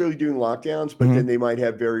not necessarily doing lockdowns, but then they might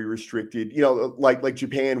have very restricted, like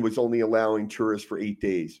Japan was only allowing tourists for 8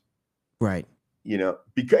 days. Right.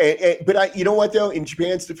 But you know what though? In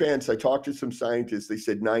Japan's defense, I talked to some scientists. They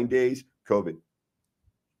said 9 days, COVID.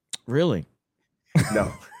 Really?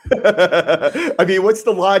 No. What's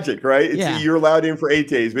the logic, right? You're allowed in for 8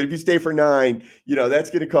 days, but if you stay for 9, that's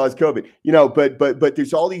going to cause COVID. But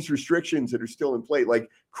there's all these restrictions that are still in place, like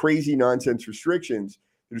crazy nonsense restrictions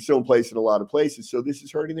that are still in place in a lot of places. So this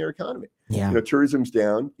is hurting their economy. Yeah. Tourism's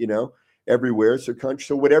down, everywhere.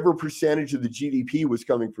 So whatever percentage of the GDP was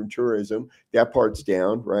coming from tourism, that part's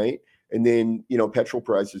down, right? And then, petrol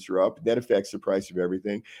prices are up. And that affects the price of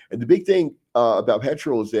everything. And the big thing about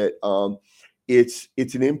petrol is that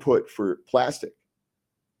it's an input for plastic.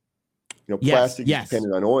 Plastic is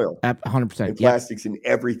dependent on oil. 100%. And plastics in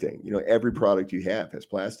everything. Every product you have has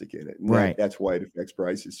plastic in it. And that's why it affects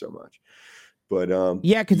prices so much. But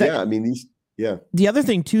the other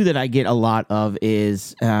thing too that I get a lot of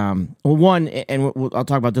is one, and I'll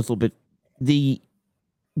talk about this a little bit, the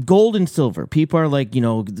gold and silver. People are like, the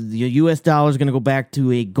U.S. dollar is going to go back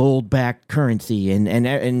to a gold-backed currency,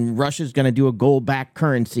 and Russia's going to do a gold-backed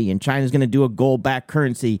currency, and China's going to do a gold-backed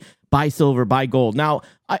currency. Buy silver, buy gold. Now,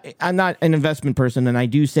 I'm not an investment person, and I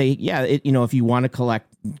do say, if you want to collect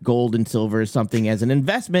gold and silver or something as an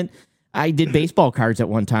investment. I did baseball cards at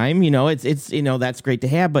one time. It's that's great to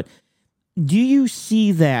have. But do you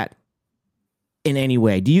see that in any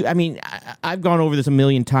way? I've gone over this a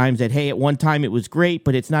million times that, hey, at one time it was great,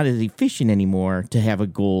 but it's not as efficient anymore to have a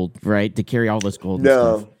gold, right? To carry all this gold and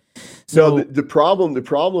stuff. So the problem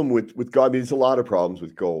with gold, there's a lot of problems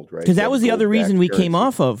with gold, right? Because that was the other reason we came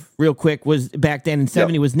off of real quick was back then in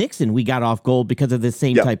 70 was Nixon. We got off gold because of the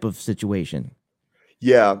same type of situation.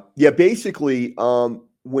 Yeah. Basically,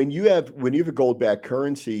 when you have a gold-backed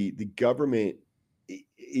currency, the government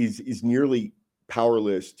is nearly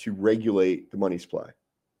powerless to regulate the money supply.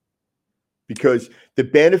 Because the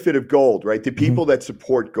benefit of gold, right? The people that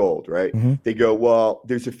support gold, right? They go, well,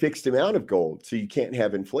 there's a fixed amount of gold, so you can't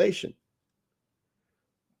have inflation.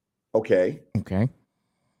 Okay.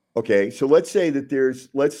 So let's say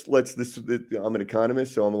that I'm an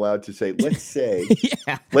economist, so I'm allowed to say, let's say,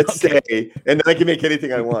 say, and then I can make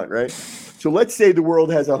anything I want, right? So let's say the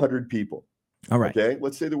world has 100 people. All right. Okay.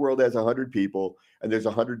 Let's say the world has 100 people and there's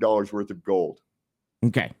 $100 worth of gold.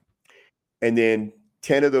 Okay. And then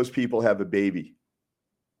 10 of those people have a baby.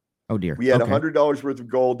 Oh dear. We had $100 worth of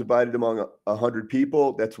gold divided among 100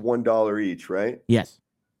 people. That's $1 each, right? Yes.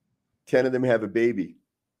 10 of them have a baby.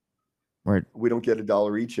 Right. We don't get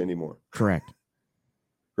 $1 each anymore. Correct.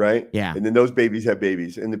 Right? Yeah. And then those babies have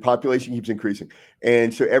babies and the population keeps increasing.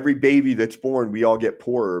 And so every baby that's born, we all get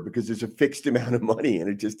poorer because there's a fixed amount of money and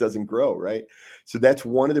it just doesn't grow, right? So that's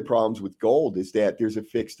one of the problems with gold is that there's a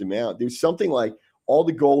fixed amount. There's something like all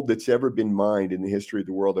the gold that's ever been mined in the history of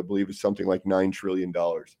the world, I believe, is something like $9 trillion.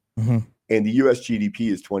 And the U.S.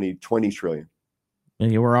 GDP is 20 trillion.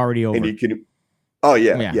 And you were already over. And you can,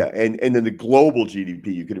 And then the global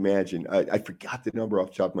GDP, you could imagine. I forgot the number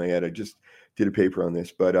off the top of my head. I just did a paper on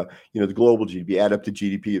this, but the global GDP, add up the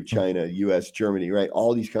GDP of China, US, Germany, right?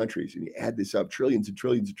 All these countries, and you add this up, trillions and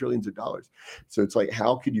trillions and trillions of dollars. So it's like,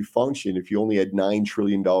 how could you function if you only had $9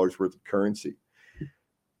 trillion worth of currency?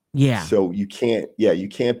 Yeah. So you can't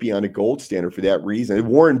be on a gold standard for that reason. And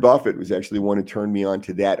Warren Buffett was actually the one who turned me on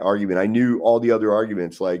to that argument. I knew all the other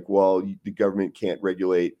arguments like, well, the government can't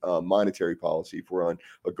regulate monetary policy if we're on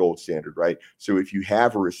a gold standard, right? So if you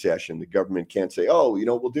have a recession, the government can't say, oh,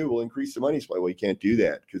 we'll increase the money supply. Well, you can't do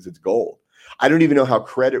that because it's gold. I don't even know how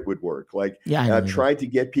credit would work. I've tried to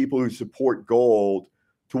get people who support gold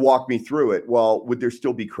to walk me through it. Well, would there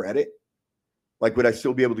still be credit? Like, would I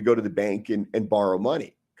still be able to go to the bank and borrow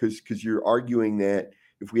money? Because you're arguing that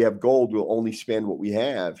if we have gold, we'll only spend what we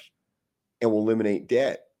have and we'll eliminate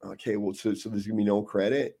debt. Okay, well, so there's going to be no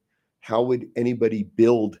credit. How would anybody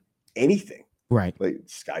build anything? Right. Like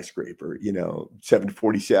skyscraper,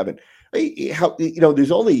 747. How,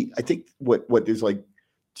 there's only, I think, what there's like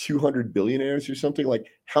 200 billionaires or something. Like,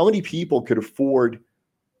 how many people could afford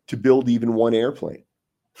to build even one airplane?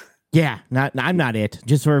 Yeah, I'm not it.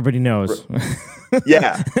 Just so everybody knows.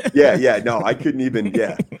 Yeah. No, I couldn't even.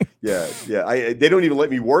 Yeah. They don't even let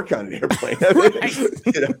me work on an airplane.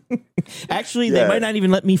 Actually, they might not even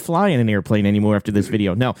let me fly in an airplane anymore after this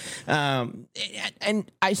video. No,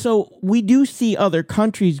 so we do see other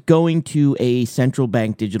countries going to a central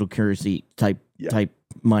bank digital currency type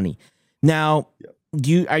money. Now,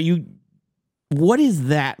 what is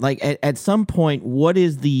that like? At some point, what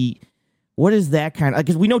is that kind of,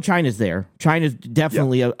 because we know China's there. China's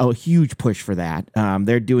definitely a huge push for that.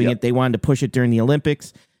 They're doing it. They wanted to push it during the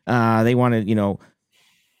Olympics. They wanted,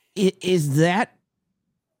 is that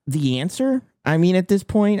the answer? I mean, at this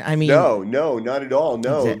point, no, not at all.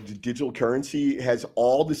 No, digital currency has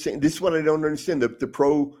all the same. This is what I don't understand. The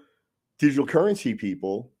pro digital currency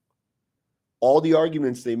people, all the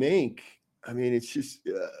arguments they make. I mean, it's just,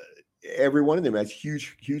 every one of them has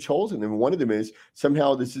huge holes in them. One of them is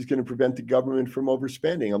somehow this is going to prevent the government from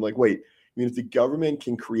overspending. I'm like, wait, I mean, if the government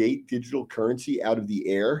can create digital currency out of the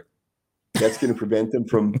air, that's going to prevent them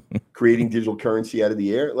from creating digital currency out of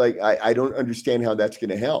the air. Like, I don't understand how that's going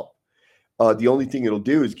to help. The only thing it'll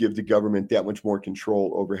do is give the government that much more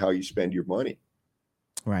control over how you spend your money.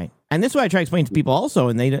 Right. And this is what I try to explain to people also.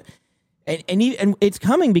 And and it's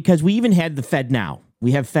coming because we even had the Fed Now.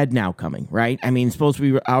 We have Fed Now coming, right? I mean, supposed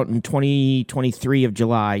to be out in 2023 of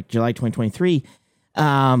July 2023.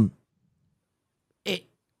 I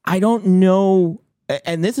don't know.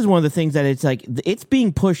 And this is one of the things that it's like, it's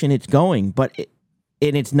being pushed and it's going, but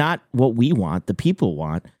it's not what we want, the people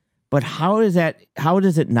want. But how does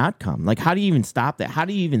it not come? Like, how do you even stop that? How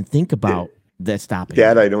do you even think about that stopping?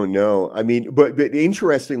 That I don't know. I mean, but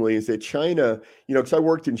interestingly is that China, because I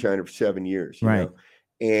worked in China for 7 years, you know,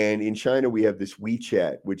 and in China we have this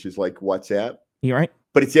WeChat, which is like WhatsApp. You're right.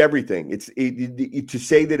 But it's everything. To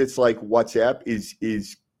say that it's like WhatsApp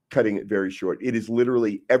is cutting it very short. It is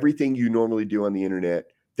literally everything you normally do on the internet.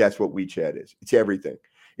 That's what WeChat is. It's everything.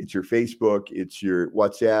 It's your Facebook, it's your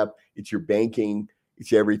WhatsApp, it's your banking,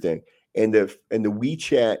 it's everything. And the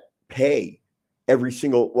WeChat Pay, every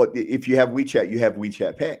single, if you have WeChat, you have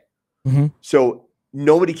WeChat Pay. Mm-hmm. So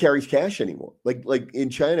nobody carries cash anymore. Like in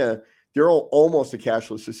China, they're all almost a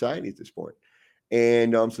cashless society at this point.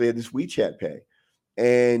 And so they had this WeChat Pay.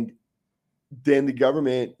 And then the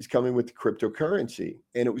government is coming with the cryptocurrency.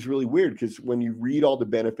 And it was really weird because when you read all the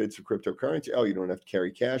benefits of cryptocurrency, you don't have to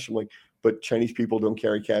carry cash. I'm like, but Chinese people don't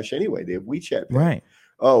carry cash anyway. They have WeChat Pay. Right.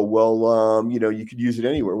 Oh, well, you could use it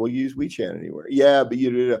anywhere. We'll use WeChat anywhere. Yeah, but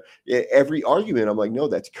every argument, I'm like, no,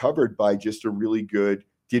 that's covered by just a really good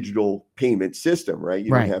digital payment system, right?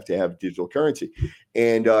 You don't have to have digital currency.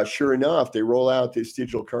 And sure enough, they roll out this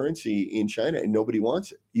digital currency in China and nobody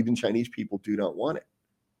wants it. Even Chinese people do not want it.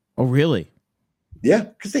 Oh, really? Yeah,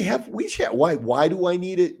 because they have WeChat. Why do I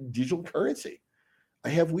need a digital currency? I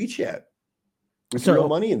have WeChat. With real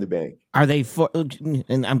money in the bank. Are they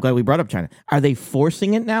and I'm glad we brought up China. Are they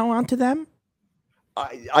forcing it now onto them?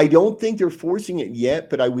 I don't think they're forcing it yet,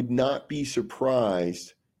 but I would not be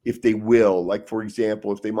surprised if they will. Like, for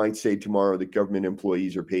example, if they might say tomorrow that government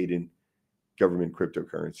employees are paid in government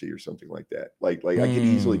cryptocurrency or something like that. Like I could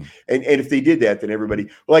easily, and if they did that, then everybody,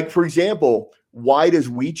 like, for example, why does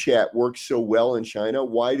WeChat work so well in China?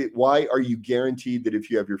 Why are you guaranteed that if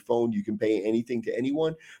you have your phone, you can pay anything to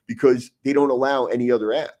anyone? Because they don't allow any other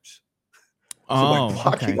apps. So by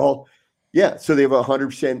blocking so they have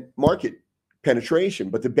 100% market penetration.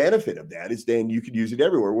 But the benefit of that is then you could use it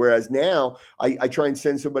everywhere. Whereas now I try and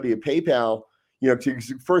send somebody a PayPal,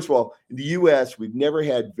 first of all, in the US, we've never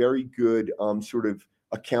had very good sort of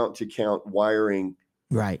account to account wiring.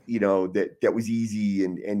 Right. That was easy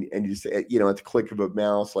and just, at the click of a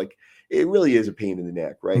mouse, like it really is a pain in the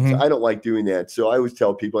neck. Right. Mm-hmm. So I don't like doing that. So I always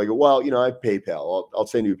tell people, I go, well, I have PayPal. I'll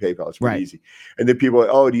send you a PayPal. It's pretty easy. And then people are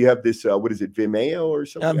like, oh, do you have this, what is it? Vimeo or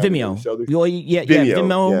something? Vimeo.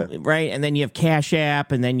 Vimeo. Right. And then you have Cash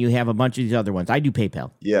App and then you have a bunch of these other ones. I do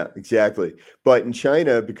PayPal. Yeah, exactly. But in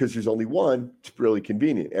China, because there's only one, it's really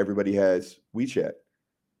convenient. Everybody has WeChat.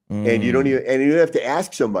 And you don't have to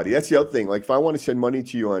ask somebody. That's the other thing. Like if I want to send money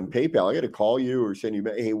to you on PayPal, I got to call you or send you,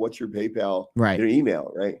 hey, what's your PayPal?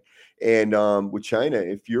 Email, right? And with China,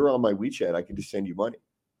 if you're on my WeChat, I can just send you money.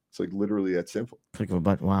 It's like literally that simple. Click of a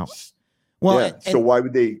button. Wow. Well, so why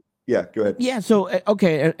would they? Yeah, go ahead. Yeah. So,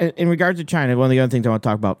 okay. In regards to China, one of the other things I want to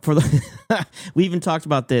talk about we even talked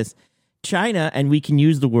about this. China, and we can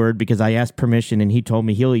use the word because I asked permission and he told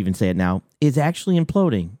me he'll even say it now, is actually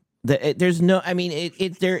imploding. There's no, I mean,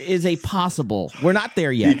 there is a possible, we're not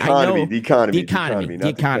there yet. The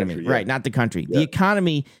economy, right? Not the country. Yeah. The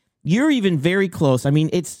economy, you're even very close. I mean,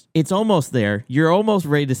 it's almost there. You're almost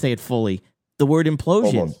ready to say it fully. The word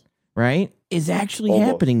implosion, right, is actually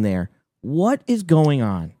happening there. What is going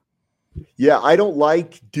on? Yeah, I don't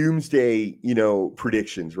like doomsday,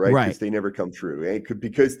 predictions, right? Right. Because they never come true, right?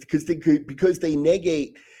 Because they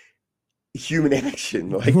negate human action.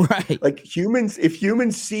 Like humans, if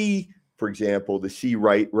humans see, for example, the sea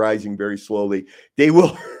rising very slowly, they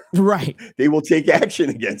will they will take action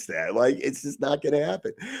against that. Like it's just not going to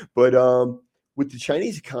happen. But with the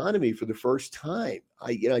Chinese economy, for the first time,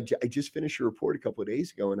 I just finished a report a couple of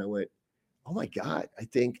days ago, and I went, oh my God, I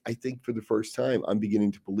think for the first time, I'm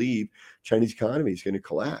beginning to believe Chinese economy is going to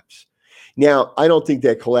collapse. Now, I don't think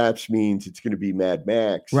that collapse means it's going to be Mad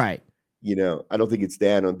Max. Right. I don't think it's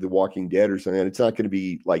that on The Walking Dead or something. It's not going to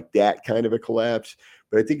be like that kind of a collapse,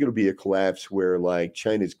 but I think it'll be a collapse where like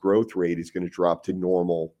China's growth rate is going to drop to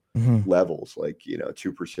normal levels, like,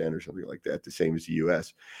 2% or something like that, the same as the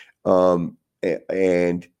US. And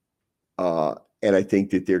I think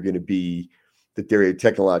that they're going to be, that their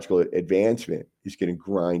technological advancement is going to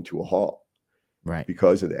grind to a halt, right?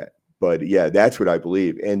 Because of that. But yeah, that's what I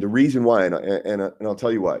believe. And the reason why, and I'll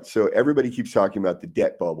tell you what. So everybody keeps talking about the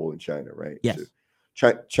debt bubble in China, right? Yes.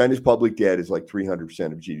 So China's public debt is like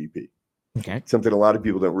 300% of GDP. Okay. Something a lot of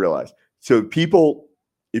people don't realize. So people,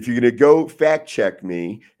 if you're going to go fact check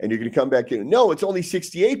me and you're going to come back in, no, it's only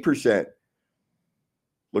 68%.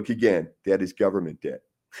 Look again, that is government debt.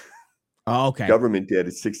 Oh, okay. Government debt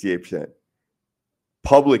is 68%.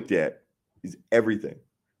 Public debt is everything.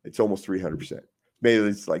 It's almost 300%. Maybe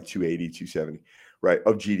it's like 280, 270, right,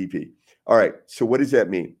 of GDP. All right. So what does that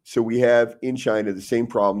mean? So we have in China the same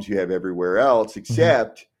problems you have everywhere else,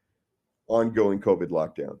 except ongoing COVID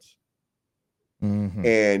lockdowns.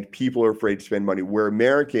 And people are afraid to spend money. Where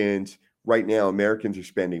right now, Americans are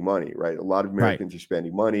spending money, right? A lot of Americans are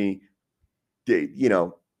spending money. They,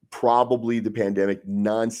 probably the pandemic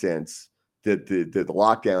nonsense, that the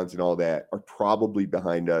lockdowns and all that are probably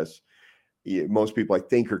behind us. Most people, I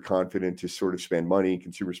think, are confident to sort of spend money.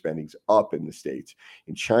 Consumer spending's up in the States.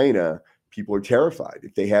 In China, people are terrified.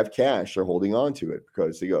 If they have cash, they're holding on to it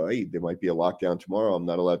because they go, hey, there might be a lockdown tomorrow. I'm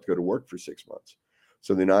not allowed to go to work for 6 months.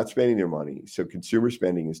 So they're not spending their money. So consumer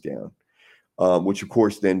spending is down, which of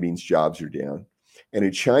course then means jobs are down. And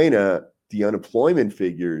in China, the unemployment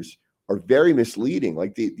figures are very misleading.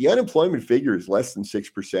 Like the unemployment figure is less than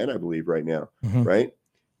 6%, I believe, right now, right?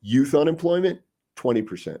 Youth unemployment,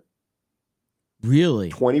 20%. Really?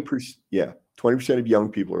 20%. Yeah. 20% of young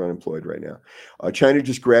people are unemployed right now. China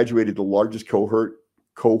just graduated the largest cohort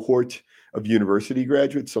of university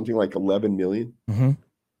graduates, something like 11 million.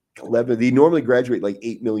 11. They normally graduate like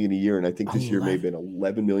 8 million a year. And I think this year may have been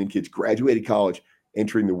 11 million kids graduated college,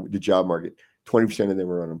 entering the job market. 20% of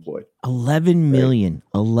them are unemployed. 11 million.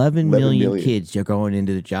 Right? 11 million kids are going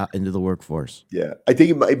into the workforce. Yeah. I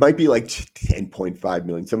think it might be like 10.5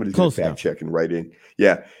 million. Somebody's going to fact check and write in.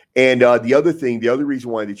 Yeah. And the other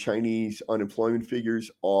reason why the Chinese unemployment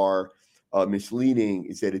figures are misleading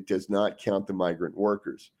is that it does not count the migrant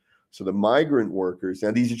workers. So the migrant workers,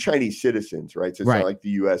 now these are Chinese citizens, right? So it's not like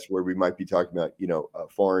the US where we might be talking about,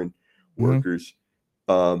 foreign workers.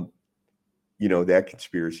 That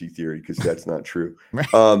conspiracy theory, because that's not true.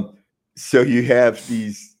 So you have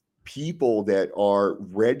these people that are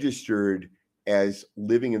registered as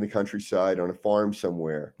living in the countryside on a farm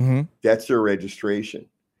somewhere. That's their registration.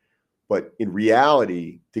 But in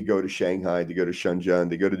reality, to go to Shanghai, to go to Shenzhen,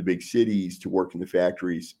 they go to the big cities to work in the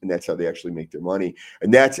factories, and that's how they actually make their money.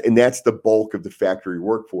 And that's the bulk of the factory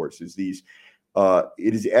workforce. Is these?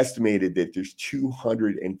 It is estimated that there's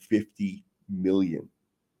 250 million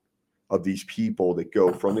of these people that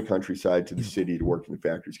go from the countryside to the city to work in the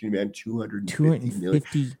factories. Can you imagine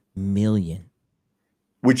 250 million?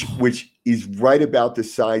 Which is right about the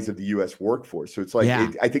size of the U.S. workforce. So it's like,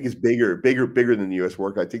 I think it's bigger than the U.S.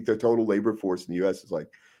 work. I think the total labor force in the U.S. is like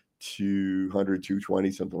 200,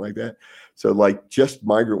 220, something like that. So like just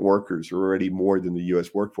migrant workers are already more than the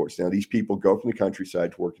U.S. workforce. Now these people go from the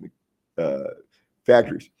countryside to work in the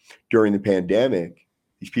factories. During the pandemic,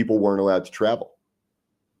 these people weren't allowed to travel.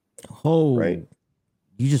 Oh, right.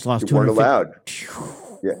 You just lost. They weren't allowed.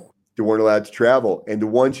 Yeah. They weren't allowed to travel. And the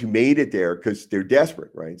ones who made it there, because they're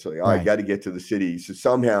desperate, right? So I got to get to the city. So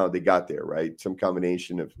somehow they got there, right? Some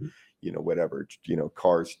combination of, whatever,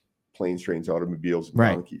 cars, planes, trains, automobiles, and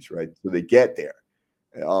donkeys, right? So they get there.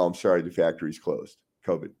 Oh, I'm sorry, the factory's closed.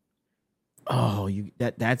 COVID. Oh,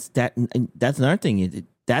 that's another thing.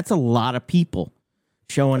 That's a lot of people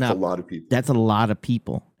showing That's up. a lot of people. That's a lot of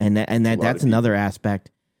people, and that's another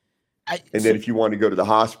aspect. Then if you want to go to the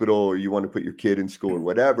hospital or you want to put your kid in school or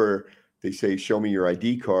whatever, they say, show me your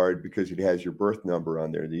ID card because it has your birth number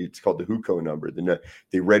on there. It's called the HUCO number. Then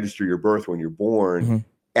they register your birth when you're born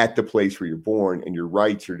at the place where you're born, and your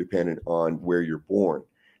rights are dependent on where you're born.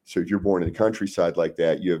 So if you're born in the countryside like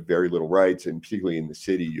that, you have very little rights, and particularly in the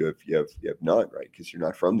city, you have none, right? Because you're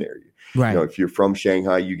not from there. Right. If you're from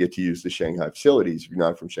Shanghai, you get to use the Shanghai facilities. If you're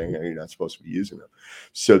not from Shanghai, you're not supposed to be using them.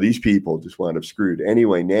 So these people just wound up screwed.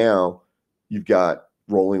 Anyway, now you've got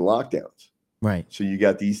rolling lockdowns. Right. So you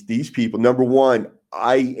got these people. Number one,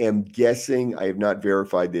 I am guessing, I have not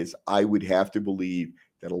verified this, I would have to believe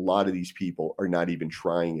that a lot of these people are not even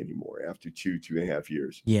trying anymore after 2.5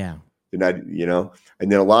 years. Yeah. They're not,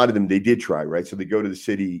 and then a lot of them, they did try, right? So they go to the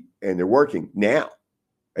city and they're working now,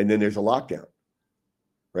 and then there's a lockdown,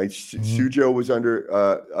 right? Suzhou was under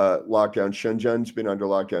lockdown. Shenzhen's been under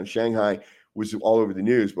lockdown. Shanghai was all over the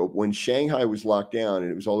news. But when Shanghai was locked down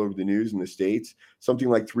and it was all over the news in the States, something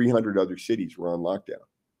like 300 other cities were on lockdown.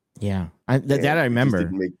 Yeah. That I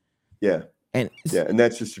remember. And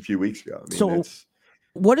that's just a few weeks ago. I mean,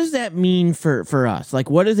 what does that mean for us? Like,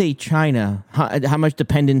 what is a China? How much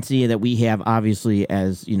dependency that we have? Obviously,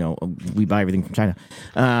 as you know, we buy everything from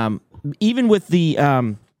China. Even with the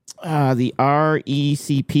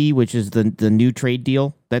RECP, which is the new trade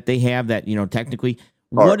deal that they have, that technically,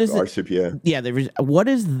 what is RCP? Yeah, what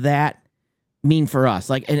does that mean for us?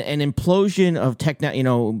 Like an implosion of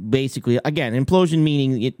basically, again, implosion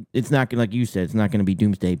meaning it's not gonna, like you said, it's not going to be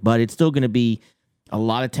doomsday, but it's still going to be a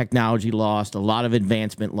lot of technology lost, a lot of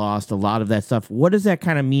advancement lost, a lot of that stuff. What does that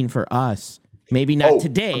kind of mean for us? Maybe not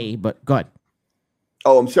today, but go ahead.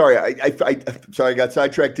 Oh, I'm sorry. I'm sorry, I got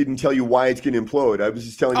sidetracked. Didn't tell you why it's going to implode. I was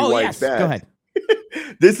just telling you why it's bad. Go ahead.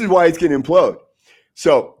 This is why it's going to implode.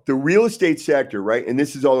 So the real estate sector, right? And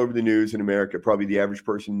this is all over the news in America. Probably the average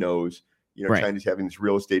person knows, right. China's having this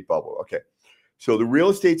real estate bubble. Okay. So the real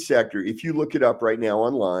estate sector, if you look it up right now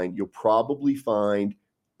online, you'll probably find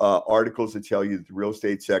articles that tell you that the real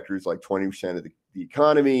estate sector is like 20% of the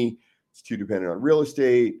economy. It's too dependent on real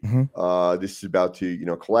estate. This is about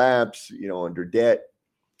to, collapse, under debt.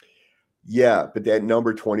 Yeah, but that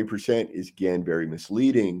number 20% is, again, very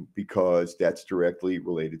misleading because that's directly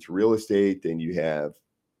related to real estate. Then you have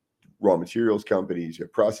raw materials companies, you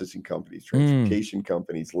have processing companies, transportation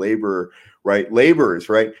companies, labor, right? Laborers,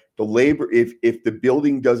 right? The labor, if the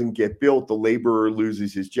building doesn't get built, the laborer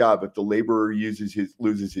loses his job. If the laborer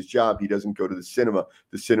loses his job, he doesn't go to the cinema.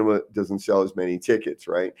 The cinema doesn't sell as many tickets,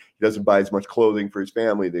 right? He doesn't buy as much clothing for his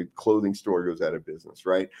family. The clothing store goes out of business,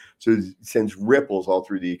 right? So it sends ripples all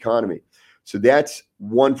through the economy. So that's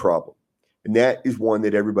one problem. And that is one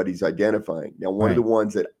that everybody's identifying. Now, one of the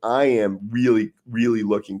ones that I am really, really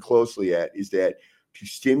looking closely at is that to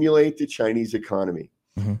stimulate the Chinese economy,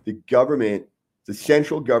 the government, the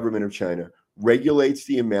central government of China, regulates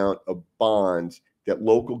the amount of bonds that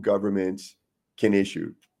local governments can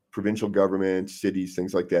issue. Provincial governments, cities,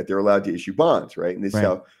 things like that. They're allowed to issue bonds, right? And this is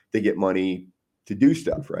how they get money to do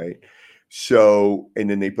stuff, right? So, and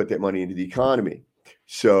then they put that money into the economy.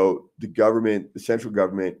 So the government, the central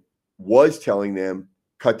government, was telling them,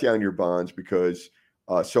 cut down your bonds because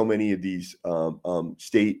so many of these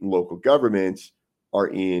state and local governments are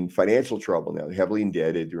in financial trouble now. They're heavily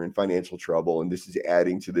indebted. They're in financial trouble. And this is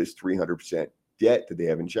adding to this 300% debt that they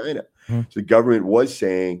have in China. So the government was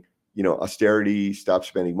saying, austerity, stop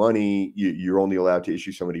spending money. You're only allowed to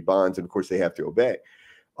issue so many bonds. And of course, they have to obey.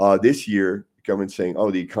 This year, the government's saying,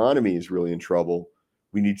 the economy is really in trouble.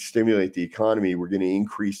 We need to stimulate the economy. We're going to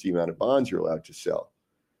increase the amount of bonds you're allowed to sell.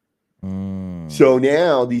 So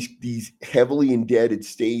now these heavily indebted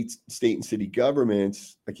state and city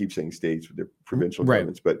governments, I keep saying states with their provincial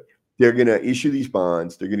governments, but they're going to issue these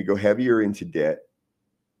bonds. They're going to go heavier into debt.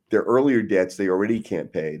 Their earlier debts, they already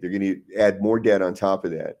can't pay. They're going to add more debt on top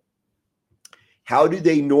of that. How do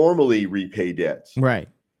they normally repay debts? Right.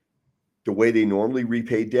 The way they normally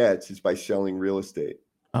repay debts is by selling real estate.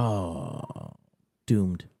 Oh,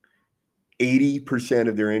 doomed. 80%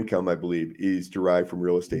 of their income, I believe, is derived from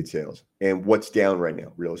real estate sales. And what's down right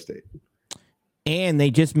now? Real estate. And they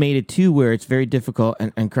just made it too where it's very difficult,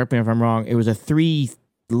 and correct me if I'm wrong, it was a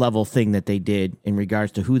 3-level thing that they did in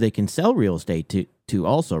regards to who they can sell real estate to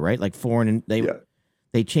also, right? Like foreign, and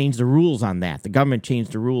they changed the rules on that. The government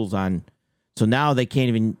changed the rules on, so now they can't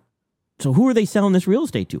even So who are they selling this real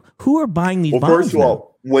estate to? Who are buying these bonds? Well, first of now?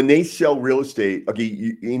 all, when they sell real estate,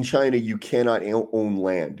 okay, in China, you cannot own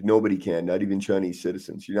land. Nobody can, not even Chinese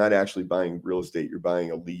citizens. You're not actually buying real estate. You're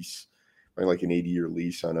buying a lease, buying like an 80-year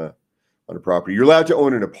lease on a property. You're allowed to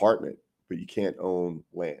own an apartment, but you can't own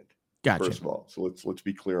land. Gotcha. First of all, so let's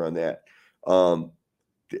be clear on that.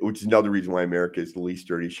 Which is another reason why America is the least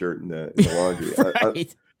dirty shirt in the laundry.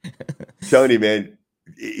 Right. I'm telling you, man.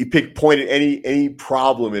 You point at any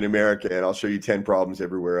problem in America, and I'll show you 10 problems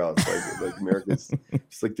everywhere else. Like America's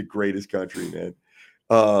it's like the greatest country, man.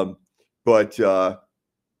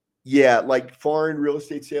 Yeah, like foreign real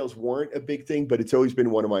estate sales weren't a big thing, but it's always been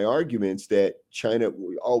one of my arguments that China,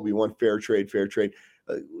 we want fair trade.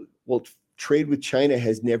 Well, trade with China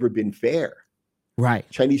has never been fair. Right.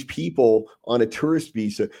 Chinese people on a tourist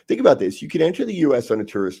visa. Think about this. You can enter the U.S. on a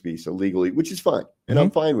tourist visa legally, which is fine. And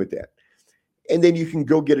I'm fine with that. And then you can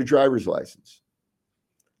go get a driver's license.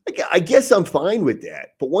 I guess I'm fine with that.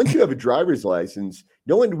 But once you have a driver's license,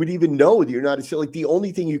 no one would even know that you're not a, like the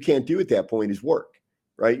only thing you can't do at that point is work,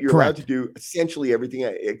 right? You're allowed to do essentially everything.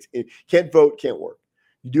 Can't vote, can't work.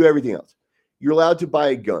 You do everything else. You're allowed to buy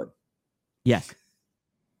a gun. Yes.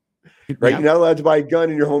 Right? Yeah. You're not allowed to buy a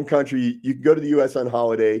gun in your home country. You can go to the U.S. on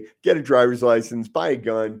holiday, get a driver's license, buy a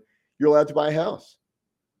gun. You're allowed to buy a house.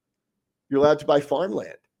 You're allowed to buy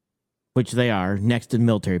farmland. Which they are next to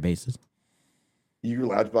military bases. You're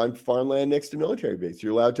allowed to buy farmland next to military base.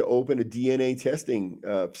 You're allowed to open a DNA testing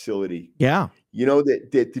facility. Yeah. You know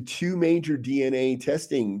that the two major DNA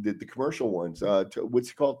testing, the commercial ones, what's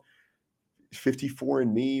it called?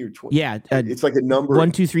 54andMe or 20? Yeah. It's like a number.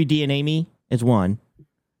 123 DNA Me is one,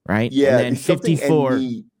 right? Yeah. And then 54.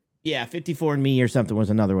 Me. Yeah, 54andMe or something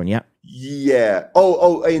was another one. Yep. Yeah.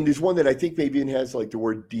 Oh, and there's one that I think maybe it has like the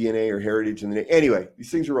word DNA or heritage in the name. Anyway,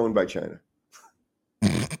 these things are owned by China.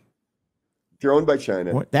 They're owned by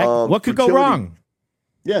China. What could go wrong?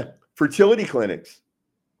 Yeah. Fertility clinics.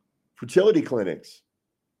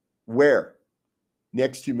 Where?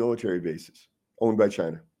 Next to military bases. Owned by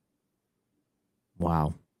China.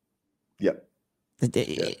 Wow. Yep.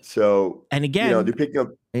 Yeah. So, and again, they're picking up.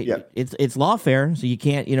 It's lawfare, so you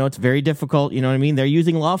can't. It's very difficult. You know what I mean? They're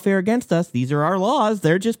using lawfare against us. These are our laws.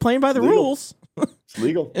 They're just playing by the rules. It's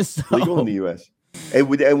legal. It's legal in the U.S.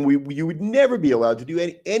 You would never be allowed to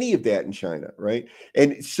do any of that in China, right?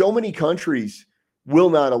 And so many countries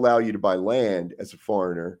will not allow you to buy land as a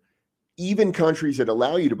foreigner. Even countries that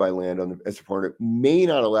allow you to buy land as a foreigner may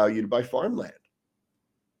not allow you to buy farmland.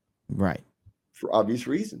 Right. For obvious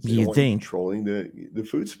reasons. They You don't want think controlling the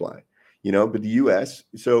food supply, but the U.S.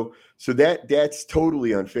 So that's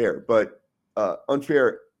totally unfair. But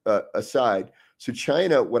unfair aside, so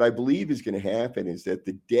China, what I believe is going to happen is that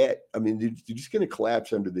the debt, they're just going to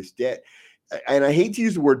collapse under this debt. And I hate to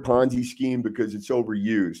use the word Ponzi scheme because it's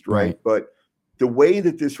overused, right? But the way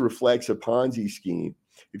that this reflects a Ponzi scheme,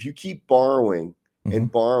 if you keep borrowing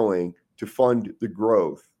and borrowing to fund the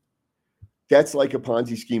growth, that's like a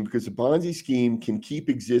Ponzi scheme because a Ponzi scheme can keep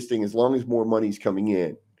existing as long as more money is coming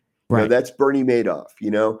in. Right. That's Bernie Madoff.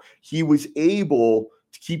 He was able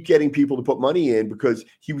to keep getting people to put money in because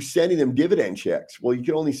he was sending them dividend checks. Well, you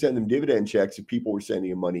can only send them dividend checks if people were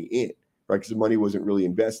sending him money in, right? Because the money wasn't really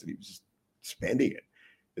invested. He was just spending it.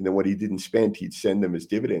 And then what he didn't spend, he'd send them as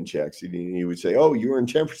dividend checks. And he would say, "Oh, you earned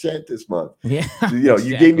 10% this month." Yeah. So,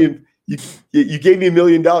 you gave me you gave me $1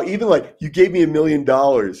 million. Even like you gave me $1 million,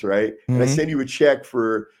 right? And I send you a check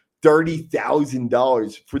for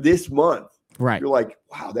 $30,000 for this month. Right. You're like,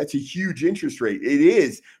 wow, that's a huge interest rate. It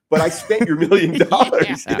is, but I spent your $1 million.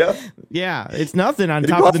 Yeah, it's nothing on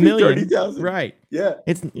top of the million. $30,000. Right. Yeah,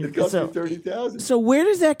 it cost me $30,000. So where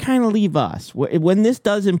does that kind of leave us when this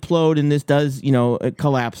does implode and this does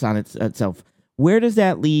collapse on itself? Where does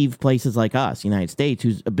that leave places like us, United States,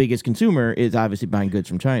 whose biggest consumer is obviously buying goods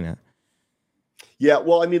from China? Yeah,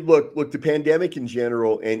 well, look, the pandemic in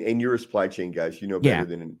general, and you're a supply chain guys, better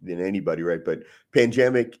than anybody, right? But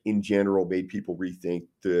pandemic in general made people rethink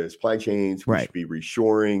the supply chains. We should be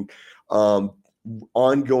reshoring.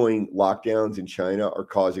 Ongoing lockdowns in China are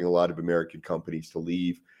causing a lot of American companies to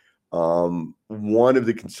leave. One of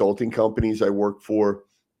the consulting companies I work for,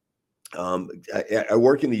 I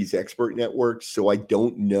work in these expert networks, so I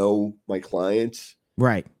don't know my clients.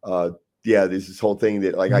 Right. There's this whole thing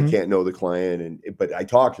that I can't know the client, but I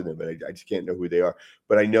talk to them, but I just can't know who they are.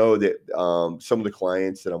 But I know that some of the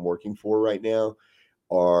clients that I'm working for right now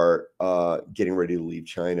are getting ready to leave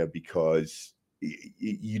China because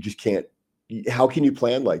you just can't. How can you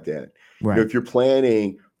plan like that? Right. If you're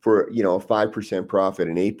planning for a 5% profit,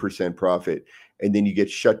 an 8% profit, and then you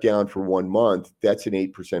get shut down for 1 month, that's an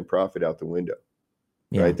 8% profit out the window.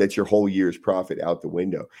 Yeah. right? That's your whole year's profit out the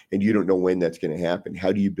window, and you don't know when that's going to happen.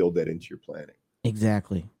 How do you build that into your planning?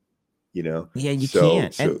 Exactly. Yeah, you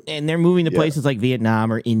can't. And they're moving to places like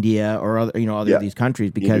Vietnam or India or other of these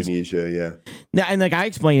countries because Indonesia, now, and like I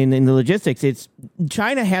explained in the logistics, it's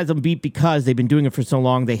China has them beat because they've been doing it for so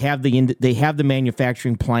long. They have the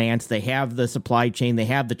manufacturing plants, they have the supply chain, they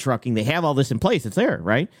have the trucking, they have all this in place. It's there,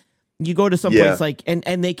 right? You go to some place like and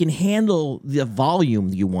they can handle the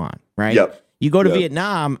volume you want, right? Yep. You go to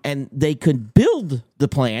Vietnam and they could build the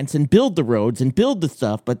plants and build the roads and build the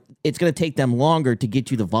stuff, but it's going to take them longer to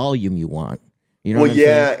get you the volume you want. You know what I'm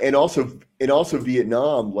saying? and also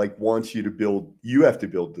Vietnam wants you to build. You have to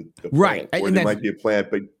build the plant, right? Or and there might be a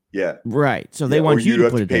plant, but right. So they want you to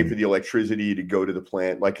have put to it pay in. for the electricity to go to the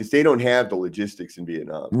plant, because they don't have the logistics in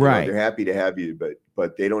Vietnam. Right? They're happy to have you,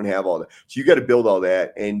 but they don't have all that. So you got to build all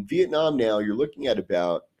that. And Vietnam now, you're looking at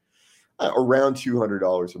about around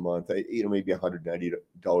 $200 a month, maybe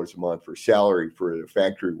 $190 a month for salary for a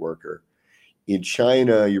factory worker. In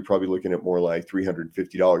China, you're probably looking at more like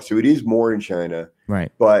 $350. So it is more in China.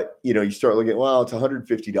 Right. But, you start looking at, well, it's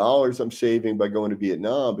 $150 I'm saving by going to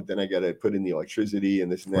Vietnam, but then I got to put in the electricity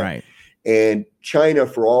and this and that. Right. And China,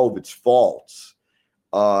 for all of its faults,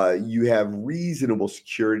 you have reasonable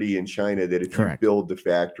security in China that if you build the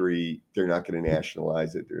factory, they're not going to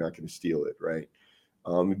nationalize it. They're not going to steal it, right?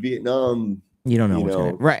 In Vietnam, you don't know what's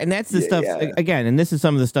going to, right? And that's the stuff again. And this is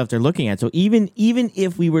some of the stuff they're looking at. So even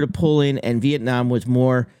if we were to pull in and Vietnam was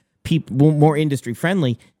more industry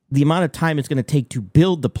friendly, the amount of time it's going to take to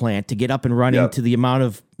build the plant to get up and running to the amount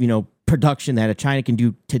of production that a China can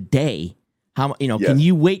do today. How can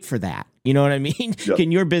you wait for that? You know what I mean? Yep.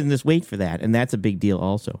 Can your business wait for that? And that's a big deal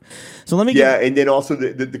also. So let me and then also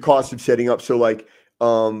the cost of setting up. So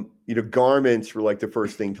garments were the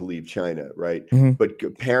first thing to leave China, right? Mm-hmm. But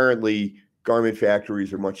apparently garment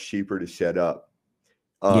factories are much cheaper to set up.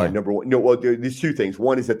 Number one, there's two things.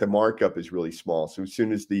 One is that the markup is really small. So as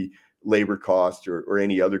soon as the labor cost or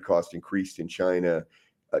any other cost increased in China,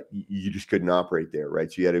 you just couldn't operate there,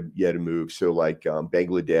 right? So you had to move. So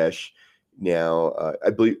Bangladesh now, I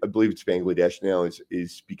believe it's Bangladesh now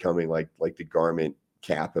is becoming like the garment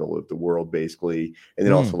capital of the world, basically, and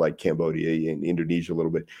then also Cambodia and Indonesia a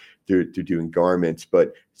little bit. They're doing garments,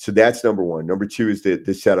 but so that's number one. Number two is that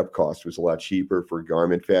the setup cost was a lot cheaper for a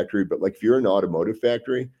garment factory, but if you're an automotive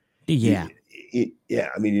factory, billions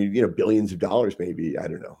of dollars, maybe, I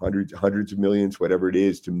don't know, hundreds of millions, whatever it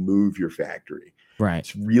is, to move your factory. Right.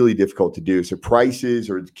 It's really difficult to do. So prices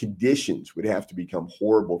or conditions would have to become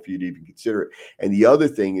horrible for you to even consider it. And the other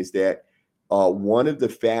thing is that one of the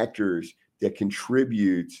factors that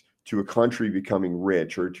contributes to a country becoming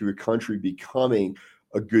rich or to a country becoming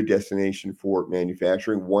a good destination for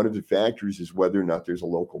manufacturing, one of the factors is whether or not there's a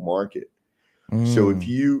local market. So if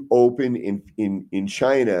you open in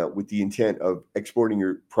China with the intent of exporting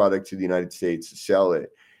your product to the United States to sell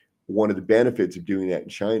it, one of the benefits of doing that in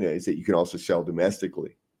China is that you can also sell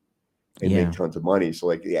domestically and make tons of money.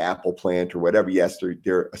 So the Apple plant or whatever, yes,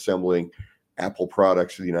 they're assembling Apple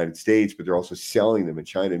products for the United States, but they're also selling them in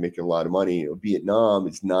China and making a lot of money. Vietnam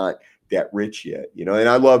is not that rich yet, and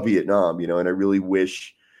I love Vietnam, and I really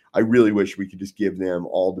wish we could just give them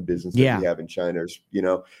all the business that we have in China,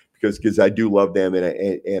 because I do love them,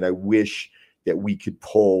 and I wish that we could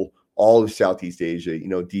pull all of Southeast Asia,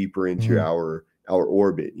 deeper into our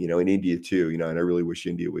orbit, in India too, and I really wish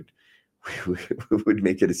India would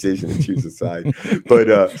make a decision and choose a side. But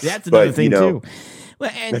that's another thing too.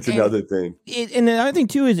 Well, that's another thing. And the other thing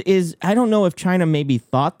too is I don't know if China maybe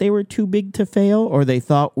thought they were too big to fail, or they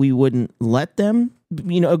thought we wouldn't let them.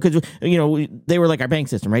 Because they were like our bank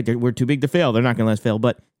system, right? We're too big to fail. They're not going to let us fail.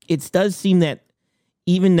 But it does seem that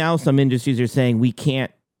even now some industries are saying we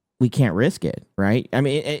can't risk it, right? I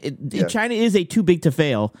mean, China is a too big to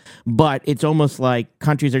fail, but it's almost like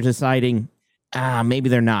countries are deciding, maybe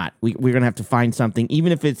they're not. We're going to have to find something,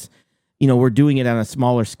 even if it's, we're doing it on a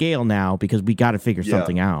smaller scale now because we got to figure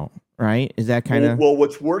something out, right? Is that kind of... Well,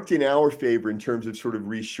 what's worked in our favor in terms of sort of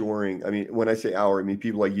reshoring, I mean, when I say our, I mean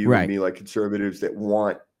people like you and me, like conservatives that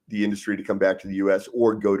want the industry to come back to the U.S.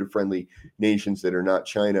 or go to friendly nations that are not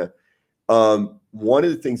China. One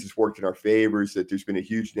of the things that's worked in our favor is that there's been a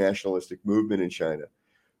huge nationalistic movement in China.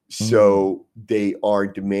 So they are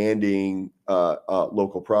demanding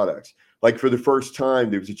local products. Like for the first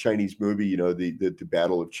time, there was a Chinese movie, you know, the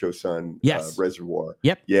Battle of Chosun Yes. Reservoir.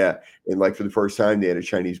 Yep. Yeah. And like for the first time, they had a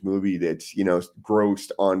Chinese movie that's, you know,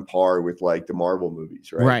 grossed on par with like the Marvel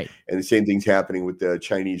movies, right? Right. And the same thing's happening with the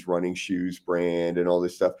Chinese running shoes brand and all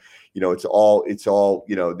this stuff. You know, it's all,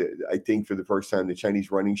 you know, I think for the first time, the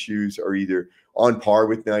Chinese running shoes are either on par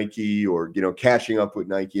with Nike or, you know, catching up with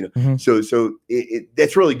Nike. You know, so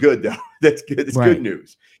that's really good though. That's good. It's good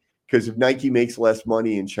news. Because if Nike makes less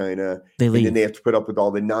money in China, and then they have to put up with all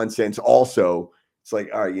the nonsense also, it's like,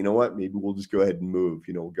 all right, you know what? Maybe we'll just go ahead and move.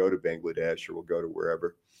 You know, we'll go to Bangladesh or we'll go to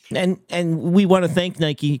wherever. And we want to thank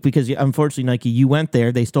Nike because, unfortunately, Nike, you went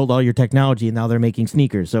there. They stole all your technology, and now they're making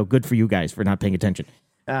sneakers. So good for you guys for not paying attention.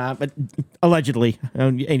 But allegedly,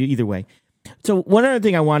 either way. So one other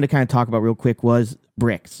thing I wanted to kind of talk about real quick was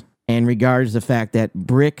Brics, and regards the fact that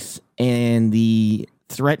Brics and the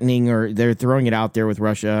threatening, or they're throwing it out there with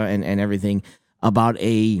Russia and everything about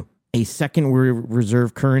a second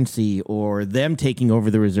reserve currency, or them taking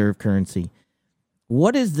over the reserve currency.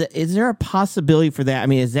 What is there a possibility for that? I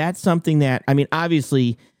mean, is that something that, I mean,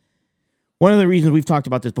 obviously one of the reasons we've talked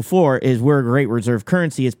about this before is we're a great reserve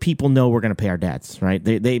currency is people know we're going to pay our debts, right?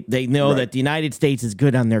 They know that the United States is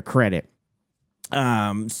good on their credit.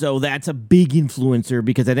 So that's a big influencer,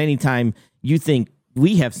 because at any time you think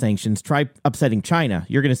we have sanctions, try upsetting China.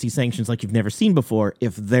 You're going to see sanctions like you've never seen before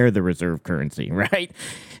if they're the reserve currency, right?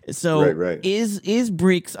 So is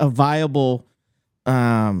Brics a viable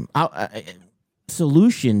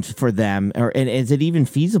solution for them, and is it even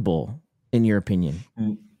feasible in your opinion?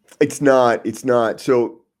 It's not.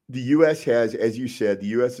 So the U.S. has, as you said, the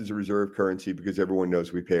U.S. is a reserve currency because everyone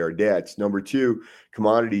knows we pay our debts. Number two,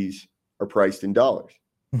 commodities are priced in dollars.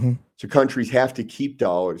 So countries have to keep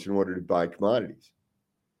dollars in order to buy commodities.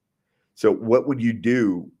 So what would you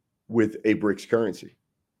do with a Brics currency?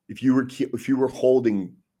 If you were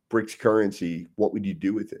holding Brics currency, what would you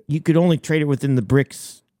do with it? You could only trade it within the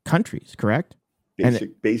Brics countries, correct?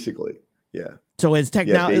 Basically, yeah. So as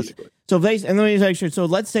technology, so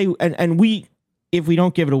let's say, and we, if we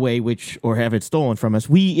don't give it away, or have it stolen from us,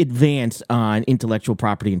 we advance on intellectual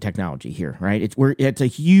property and technology here, right? It's a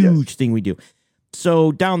huge thing we do.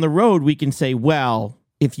 So down the road, we can say, well,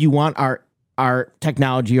 if you want our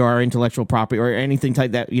technology or our intellectual property or anything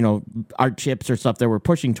like that, you know, our chips or stuff that we're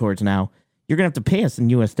pushing towards now, you're going to have to pay us in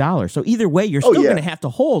U.S. dollars. So either way, you're still going to have to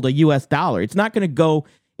hold a U.S. dollar. It's not going to go.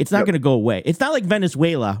 It's not going to go away. It's not like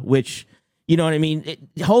Venezuela, which, you know what I mean?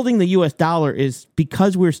 Holding the U.S. dollar is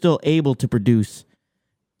because we're still able to produce,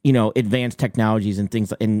 you know, advanced technologies and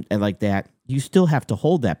things and like that. You still have to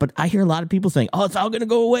hold that. But I hear a lot of people saying, oh, it's all going to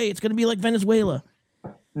go away. It's going to be like Venezuela.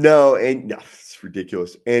 No, it's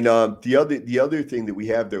ridiculous. And the other thing that we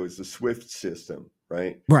have, though, is the SWIFT system,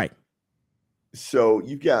 right? Right. So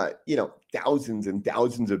you've got, you know, thousands and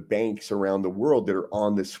thousands of banks around the world that are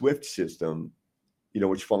on the SWIFT system, you know,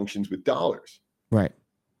 which functions with dollars. Right.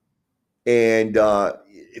 And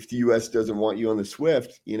if the U.S. doesn't want you on the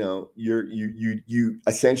SWIFT, you know, you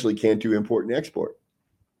essentially can't do import and export,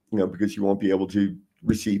 you know, because you won't be able to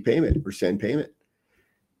receive payment or send payment.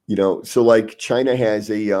 You know, so like China has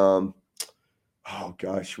a oh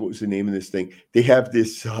gosh, what was the name of this thing? They have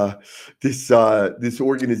this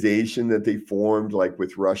organization that they formed like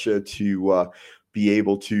with Russia to be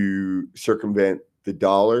able to circumvent the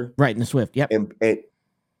dollar. Right, in the SWIFT. Yep. And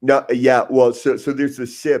no, yeah. Well, so there's the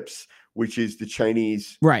SIPS, which is the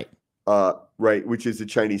Chinese which is the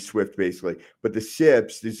Chinese SWIFT basically. But the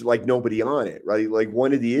SIPS, there's like nobody on it, right? Like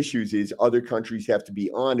one of the issues is other countries have to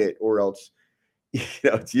be on it, or else, you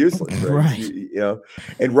know, it's useless, right? You know,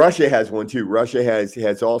 and Russia has one too. Russia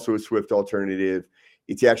has also a SWIFT alternative.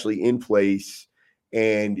 It's actually in place,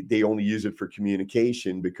 and they only use it for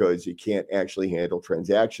communication because it can't actually handle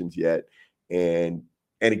transactions yet. And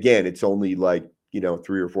again, it's only like, you know,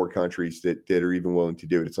 3 or 4 countries that are even willing to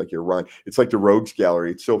do it. It's like Iran. It's like the rogues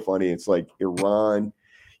gallery. It's so funny. It's like Iran,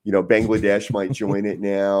 you know, Bangladesh might join it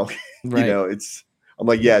now. Right. You know, I'm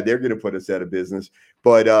like, yeah, they're going to put us out of business.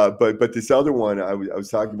 But this other one I was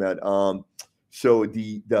talking about. So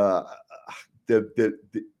the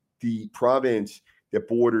province that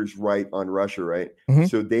borders right on Russia, right? Mm-hmm.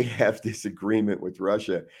 So they have this agreement with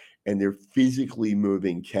Russia, and they're physically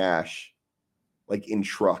moving cash, like in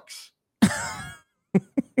trucks.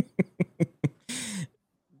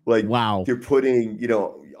 Like, wow, they're putting, you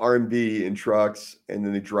know, RMB in trucks, and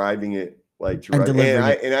then they're driving it like to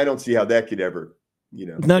Russia. And I don't see how that could ever, you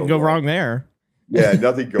know, nothing go wrong there. Yeah,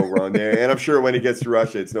 nothing go wrong there. And I'm sure when it gets to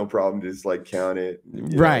Russia, it's no problem to just like count it.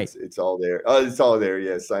 Right. It's all there. Oh, it's all there.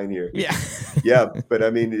 Yeah, sign here. Yeah. Yeah, but I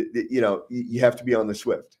mean, you know, you have to be on the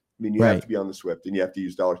SWIFT. I mean, you have to be on the SWIFT, and you have to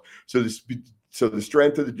use dollars. So So the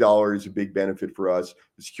strength of the dollar is a big benefit for us.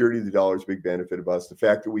 The security of the dollar is a big benefit of us. The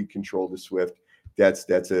fact that we control the SWIFT, that's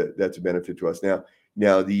a benefit to us.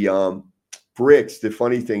 Now the Brics. The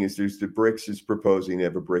funny thing is, the Brics is proposing to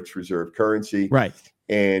have a Brics reserve currency, Right?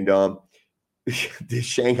 And the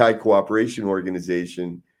Shanghai Cooperation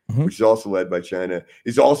Organization, which is also led by China,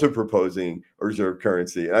 is also proposing a reserve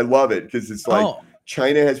currency. And I love it because it's like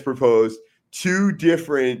China has proposed two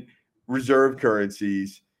different reserve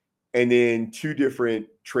currencies and then two different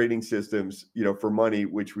trading systems, for money,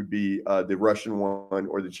 which would be the Russian one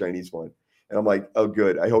or the Chinese one. And I'm like, oh,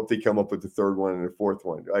 good. I hope they come up with the third one and the fourth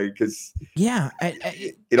one, because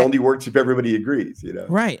it only works if everybody agrees,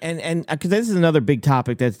 Right, and because this is another big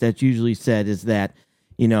topic that's usually said is that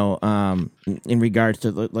in regards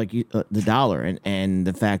to the dollar and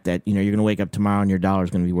the fact that you're going to wake up tomorrow and your dollar is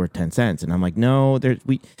going to be worth 10 cents, and I'm like, no,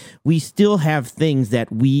 we still have things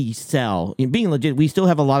that we sell. In being legit, we still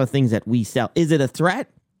have a lot of things that we sell. Is it a threat?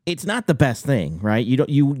 It's not the best thing, right?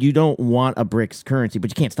 You don't want a Brics currency, but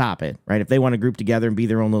you can't stop it, right? If they want to group together and be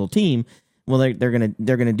their own little team, well, they're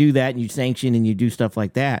gonna do that, and you sanction and you do stuff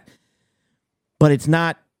like that. But it's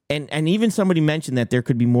not, and even somebody mentioned that there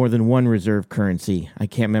could be more than one reserve currency. I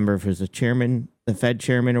can't remember if it was the Fed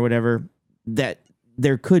chairman or whatever, that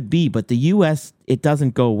there could be, but the U.S., it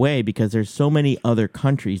doesn't go away because there's so many other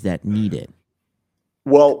countries that need it.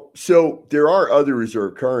 Well, so there are other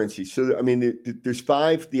reserve currencies. So, I mean, there's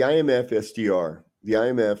five, the IMF SDR, the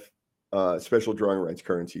IMF special drawing rights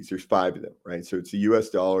currencies. There's five of them, right? So it's the US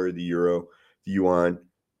dollar, the euro, the yuan,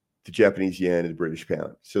 the Japanese yen, and the British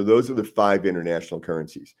pound. So those are the five international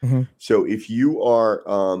currencies. Mm-hmm. So if you are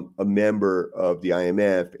a member of the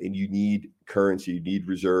IMF and you need currency, you need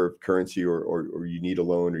reserve currency, or you need a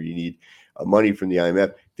loan, or you need money from the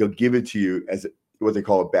IMF, they'll give it to you as what they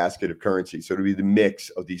call a basket of currency. So it'll be the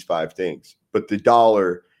mix of these five things. But the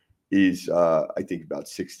dollar is, I think, about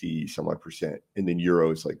 60 some odd percent. And then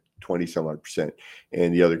euro is like 20 some odd percent.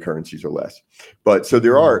 And the other currencies are less. But so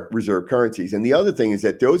there are reserve currencies. And the other thing is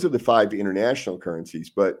that those are the five international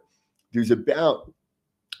currencies. But there's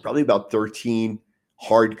probably about 13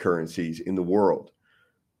 hard currencies in the world.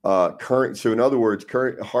 So in other words,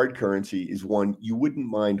 hard currency is one you wouldn't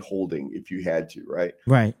mind holding if you had to, right?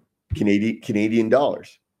 Right. Canadian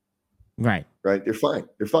dollars. Right. They're fine.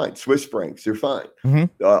 Swiss francs, they're fine.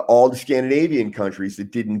 Mm-hmm. All the Scandinavian countries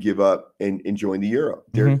that didn't give up and join the euro,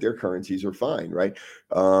 their currencies are fine, right?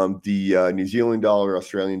 The New Zealand dollar,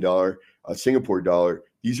 Australian dollar, Singapore dollar,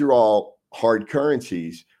 these are all hard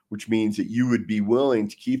currencies, which means that you would be willing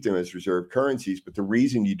to keep them as reserve currencies. But the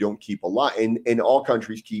reason you don't keep a lot, and all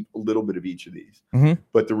countries keep a little bit of each of these,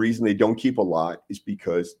 but the reason they don't keep a lot is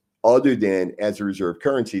because other than as a reserve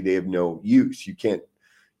currency, they have no use. You can't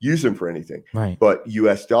use them for anything. Right. But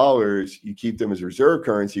US dollars, you keep them as a reserve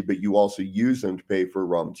currency, but you also use them to pay for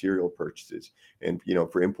raw material purchases and,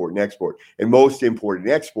 for import and export. And most import and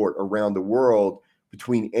export around the world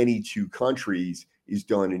between any two countries is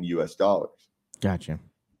done in US dollars. Gotcha.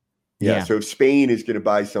 Yeah. So if Spain is going to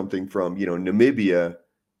buy something from, Namibia,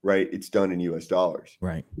 right, it's done in US dollars.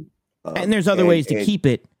 Right. And there's other ways to keep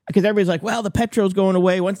it. Because everybody's like, well, the petro's going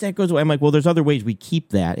away. Once that goes away, I'm like, well, there's other ways we keep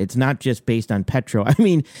that. It's not just based on petro. I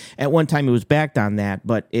mean, at one time it was backed on that,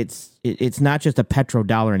 but it's not just a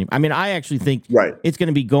petrodollar anymore. I mean, I actually think it's going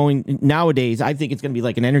to be going nowadays. I think it's going to be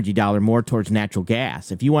like an energy dollar, more towards natural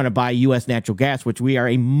gas. If you want to buy U.S. natural gas, which we are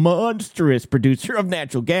a monstrous producer of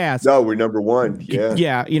natural gas. No, we're number one. Yeah.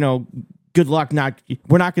 Yeah. Good luck.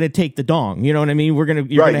 We're not going to take the dong. You know what I mean? You're going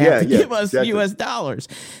to have to give us U.S. dollars.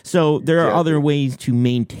 So there are other ways to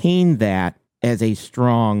maintain that as a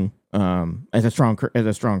strong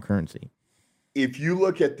currency. If you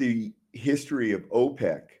look at the history of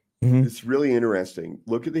OPEC, it's really interesting.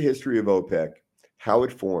 Look at the history of OPEC, how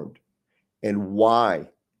it formed, and why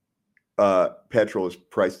petrol is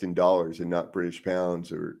priced in dollars and not British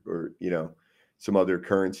pounds or some other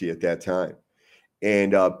currency at that time.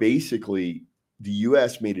 And basically, the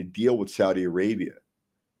U.S. made a deal with Saudi Arabia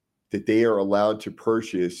that they are allowed to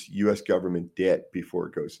purchase U.S. government debt before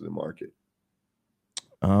it goes to the market.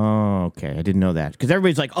 Oh, okay. I didn't know that. Because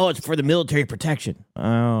everybody's like, oh, it's for the military protection.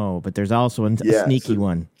 Oh, but there's also a sneaky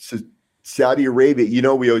one. So Saudi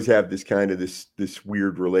Arabia, we always have this kind of this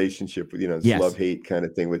weird relationship with, this love-hate kind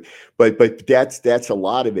of thing with, but that's a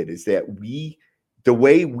lot of it, is that the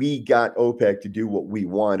way we got OPEC to do what we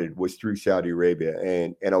wanted was through Saudi Arabia.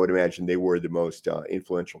 And I would imagine they were the most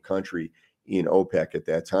influential country in OPEC at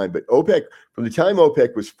that time. But OPEC, from the time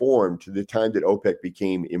OPEC was formed to the time that OPEC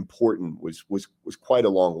became important was quite a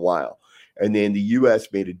long while. And then the U.S.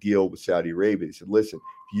 made a deal with Saudi Arabia. They said, listen,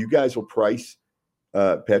 if you guys will price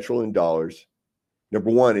petrol in dollars,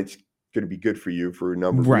 number one, going to be good for you for a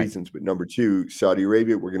number of Right. reasons. But number two, Saudi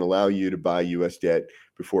Arabia, we're going to allow you to buy U.S. debt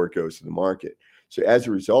before it goes to the market. So as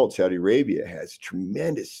a result, Saudi Arabia has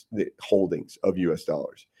tremendous holdings of U.S.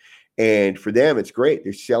 dollars. And for them, it's great.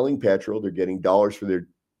 They're selling petrol. They're getting dollars for their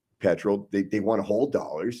petrol. They want to hold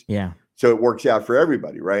dollars. Yeah. So it works out for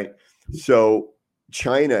everybody, right? So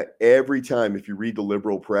China, every time, if you read the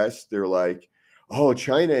liberal press, they're like, oh,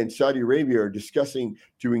 China and Saudi Arabia are discussing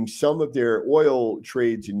doing some of their oil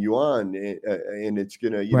trades in yuan, and it's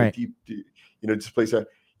going to, displace that.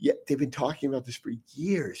 Yeah, they've been talking about this for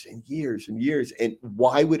years and years and years. And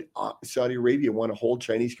why would Saudi Arabia want to hold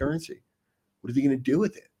Chinese currency? What are they going to do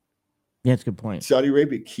with it? Yeah, that's a good point. Saudi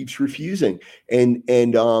Arabia keeps refusing. And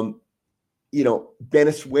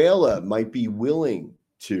Venezuela might be willing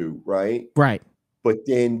to, right? Right. But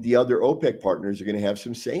then the other OPEC partners are going to have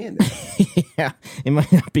some say in it. Yeah, it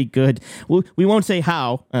might not be good. We won't say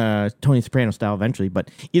how, Tony Soprano style eventually, but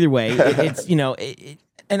either way, it's,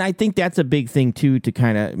 and I think that's a big thing too, to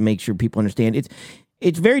kind of make sure people understand.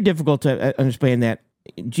 It's very difficult to understand that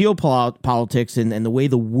geopolitics and the way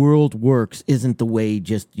the world works isn't the way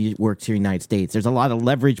just it works here in the United States. There's a lot of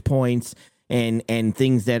leverage points and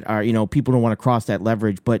things that are, people don't want to cross that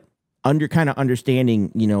leverage, but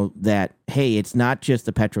understanding, that, hey, it's not just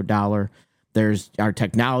the petrodollar. There's our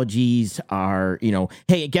technologies,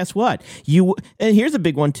 hey, guess what? And here's a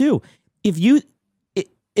big one too.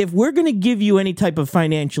 If we're going to give you any type of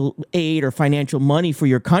financial aid or financial money for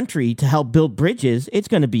your country to help build bridges, it's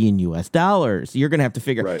going to be in U.S. dollars. You're going to have to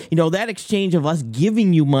figure, right. That exchange of us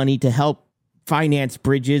giving you money to help finance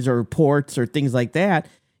bridges or ports or things like that,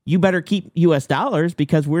 you better keep U.S. dollars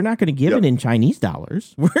because we're not going to give it in Chinese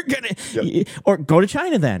dollars. We're going to, or go to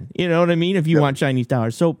China then, you know what I mean? If you want Chinese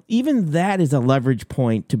dollars. So even that is a leverage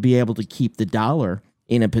point to be able to keep the dollar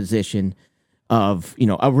in a position of,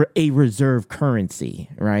 a reserve currency,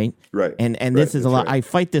 right? Right. And this is a lot. Right. I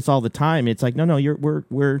fight this all the time. It's like, no,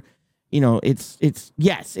 we're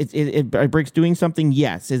yes, Brics doing something.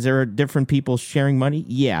 Yes. Is there different people sharing money?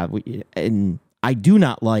 Yeah. And I do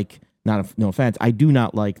not like, no offense, I do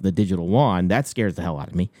not like the digital yuan. That scares the hell out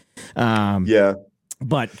of me.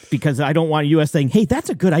 But because I don't want U.S. saying, hey, that's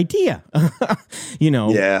a good idea,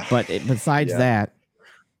 Yeah. But besides that.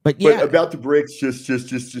 But about the Brics,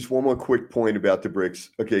 just one more quick point about the Brics.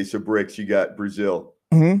 Okay, so Brics, you got Brazil,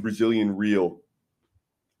 Brazilian real.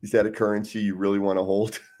 Is that a currency you really want to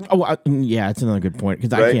hold? Oh, yeah, it's another good point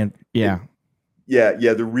because I can't. Yeah,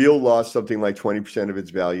 the real lost something like 20% of its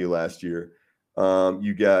value last year.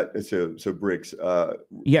 You got so Brics.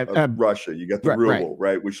 Russia. You got the ruble,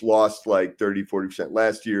 right, which lost like 30-40%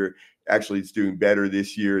 last year. Actually, it's doing better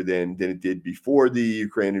this year than it did before the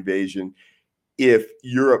Ukraine invasion. If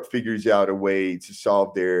Europe figures out a way to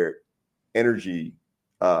solve their energy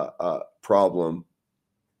problem,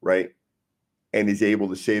 right, and is able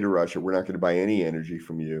to say to Russia, we're not going to buy any energy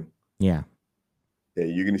from you. Yeah,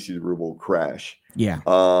 you're going to see the ruble crash. Yeah.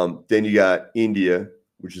 Then you got India,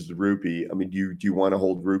 which is the rupee. I mean, do you want to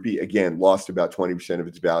hold rupee? Again, lost about 20% of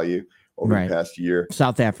its value over the past year.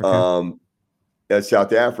 South Africa.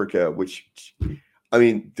 South Africa, which, I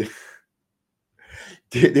mean,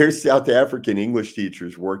 there's South African English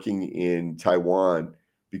teachers working in Taiwan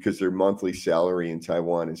because their monthly salary in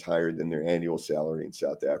Taiwan is higher than their annual salary in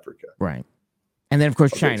South Africa. Right. And then, of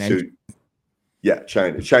course, China. So,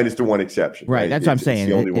 China. China's the one exception. Right. That's what I'm saying. It's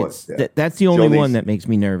the only one. That's the only one that makes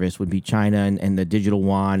me nervous would be China and the digital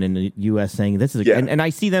yuan and the U.S. saying this is and I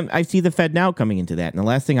see the Fed now coming into that. And the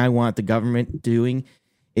last thing I want the government doing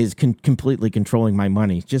is completely controlling my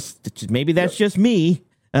money. Just maybe that's just me.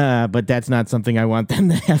 But that's not something I want them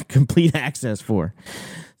to have complete access for.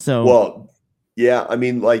 So, I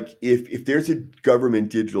mean, like if there's a government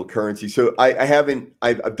digital currency, so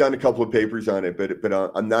I've done a couple of papers on it, but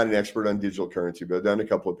I'm not an expert on digital currency, but I've done a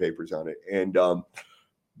couple of papers on it. And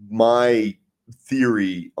my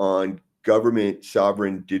theory on government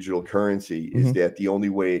sovereign digital currency is that the only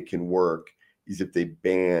way it can work is if they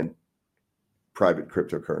ban private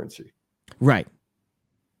cryptocurrency. Right.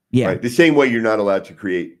 Yeah. Right? The same way you're not allowed to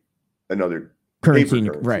create another currency in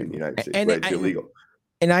the United States. It's illegal.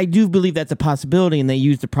 And I do believe that's a possibility, and they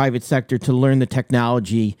use the private sector to learn the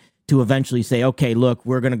technology to eventually say, okay, look,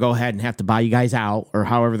 we're going to go ahead and have to buy you guys out, or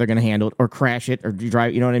however they're going to handle it, or crash it, or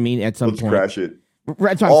drive, you know what I mean, at some point. Crash it.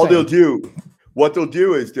 That's what they'll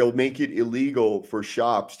do is they'll make it illegal for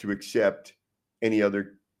shops to accept any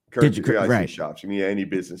other currency. Shops. I mean, any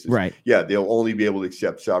businesses. Right. Yeah, they'll only be able to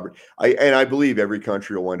accept sovereign. I believe every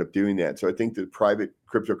country will wind up doing that. So I think that private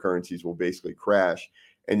cryptocurrencies will basically crash,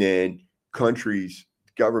 and then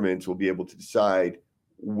governments will be able to decide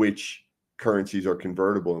which currencies are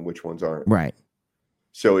convertible and which ones aren't. Right.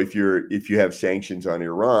 So if you have sanctions on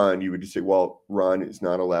Iran, you would just say, well, Iran is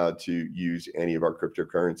not allowed to use any of our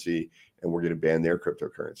cryptocurrency, and we're going to ban their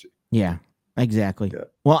cryptocurrency. Yeah, exactly. Yeah.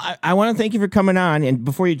 Well, I want to thank you for coming on. And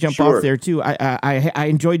before you jump off there too, I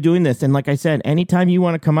enjoyed doing this. And like I said, anytime you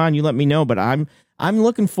want to come on, you let me know. But I'm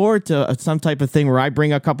looking forward to some type of thing where I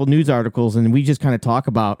bring a couple news articles and we just kind of talk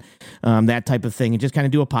about that type of thing and just kind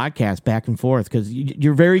of do a podcast back and forth, because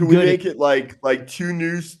you're very good. Can we make it like 2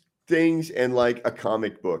 news things and like a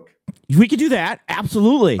comic book? We could do that.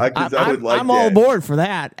 Absolutely. I'm all aboard for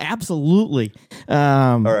that. Absolutely.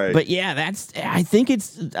 All right. But yeah, I think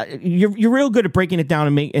it's, you're real good at breaking it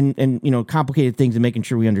down and complicated things and making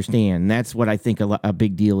sure we understand. And that's what I think a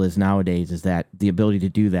big deal is nowadays, is that the ability to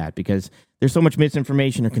do that, because there's so much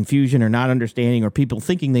misinformation or confusion or not understanding or people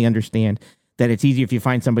thinking they understand, that it's easy if you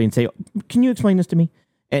find somebody and say, can you explain this to me?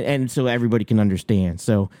 And so everybody can understand.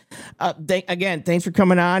 So again, thanks for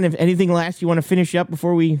coming on. If anything last you want to finish up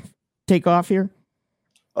before we take off here?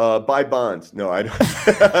 Buy bonds. No, I don't.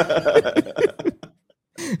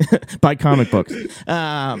 Buy comic books.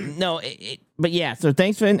 But yeah, so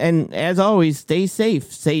thanks for, and as always, stay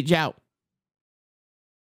safe. Sage out.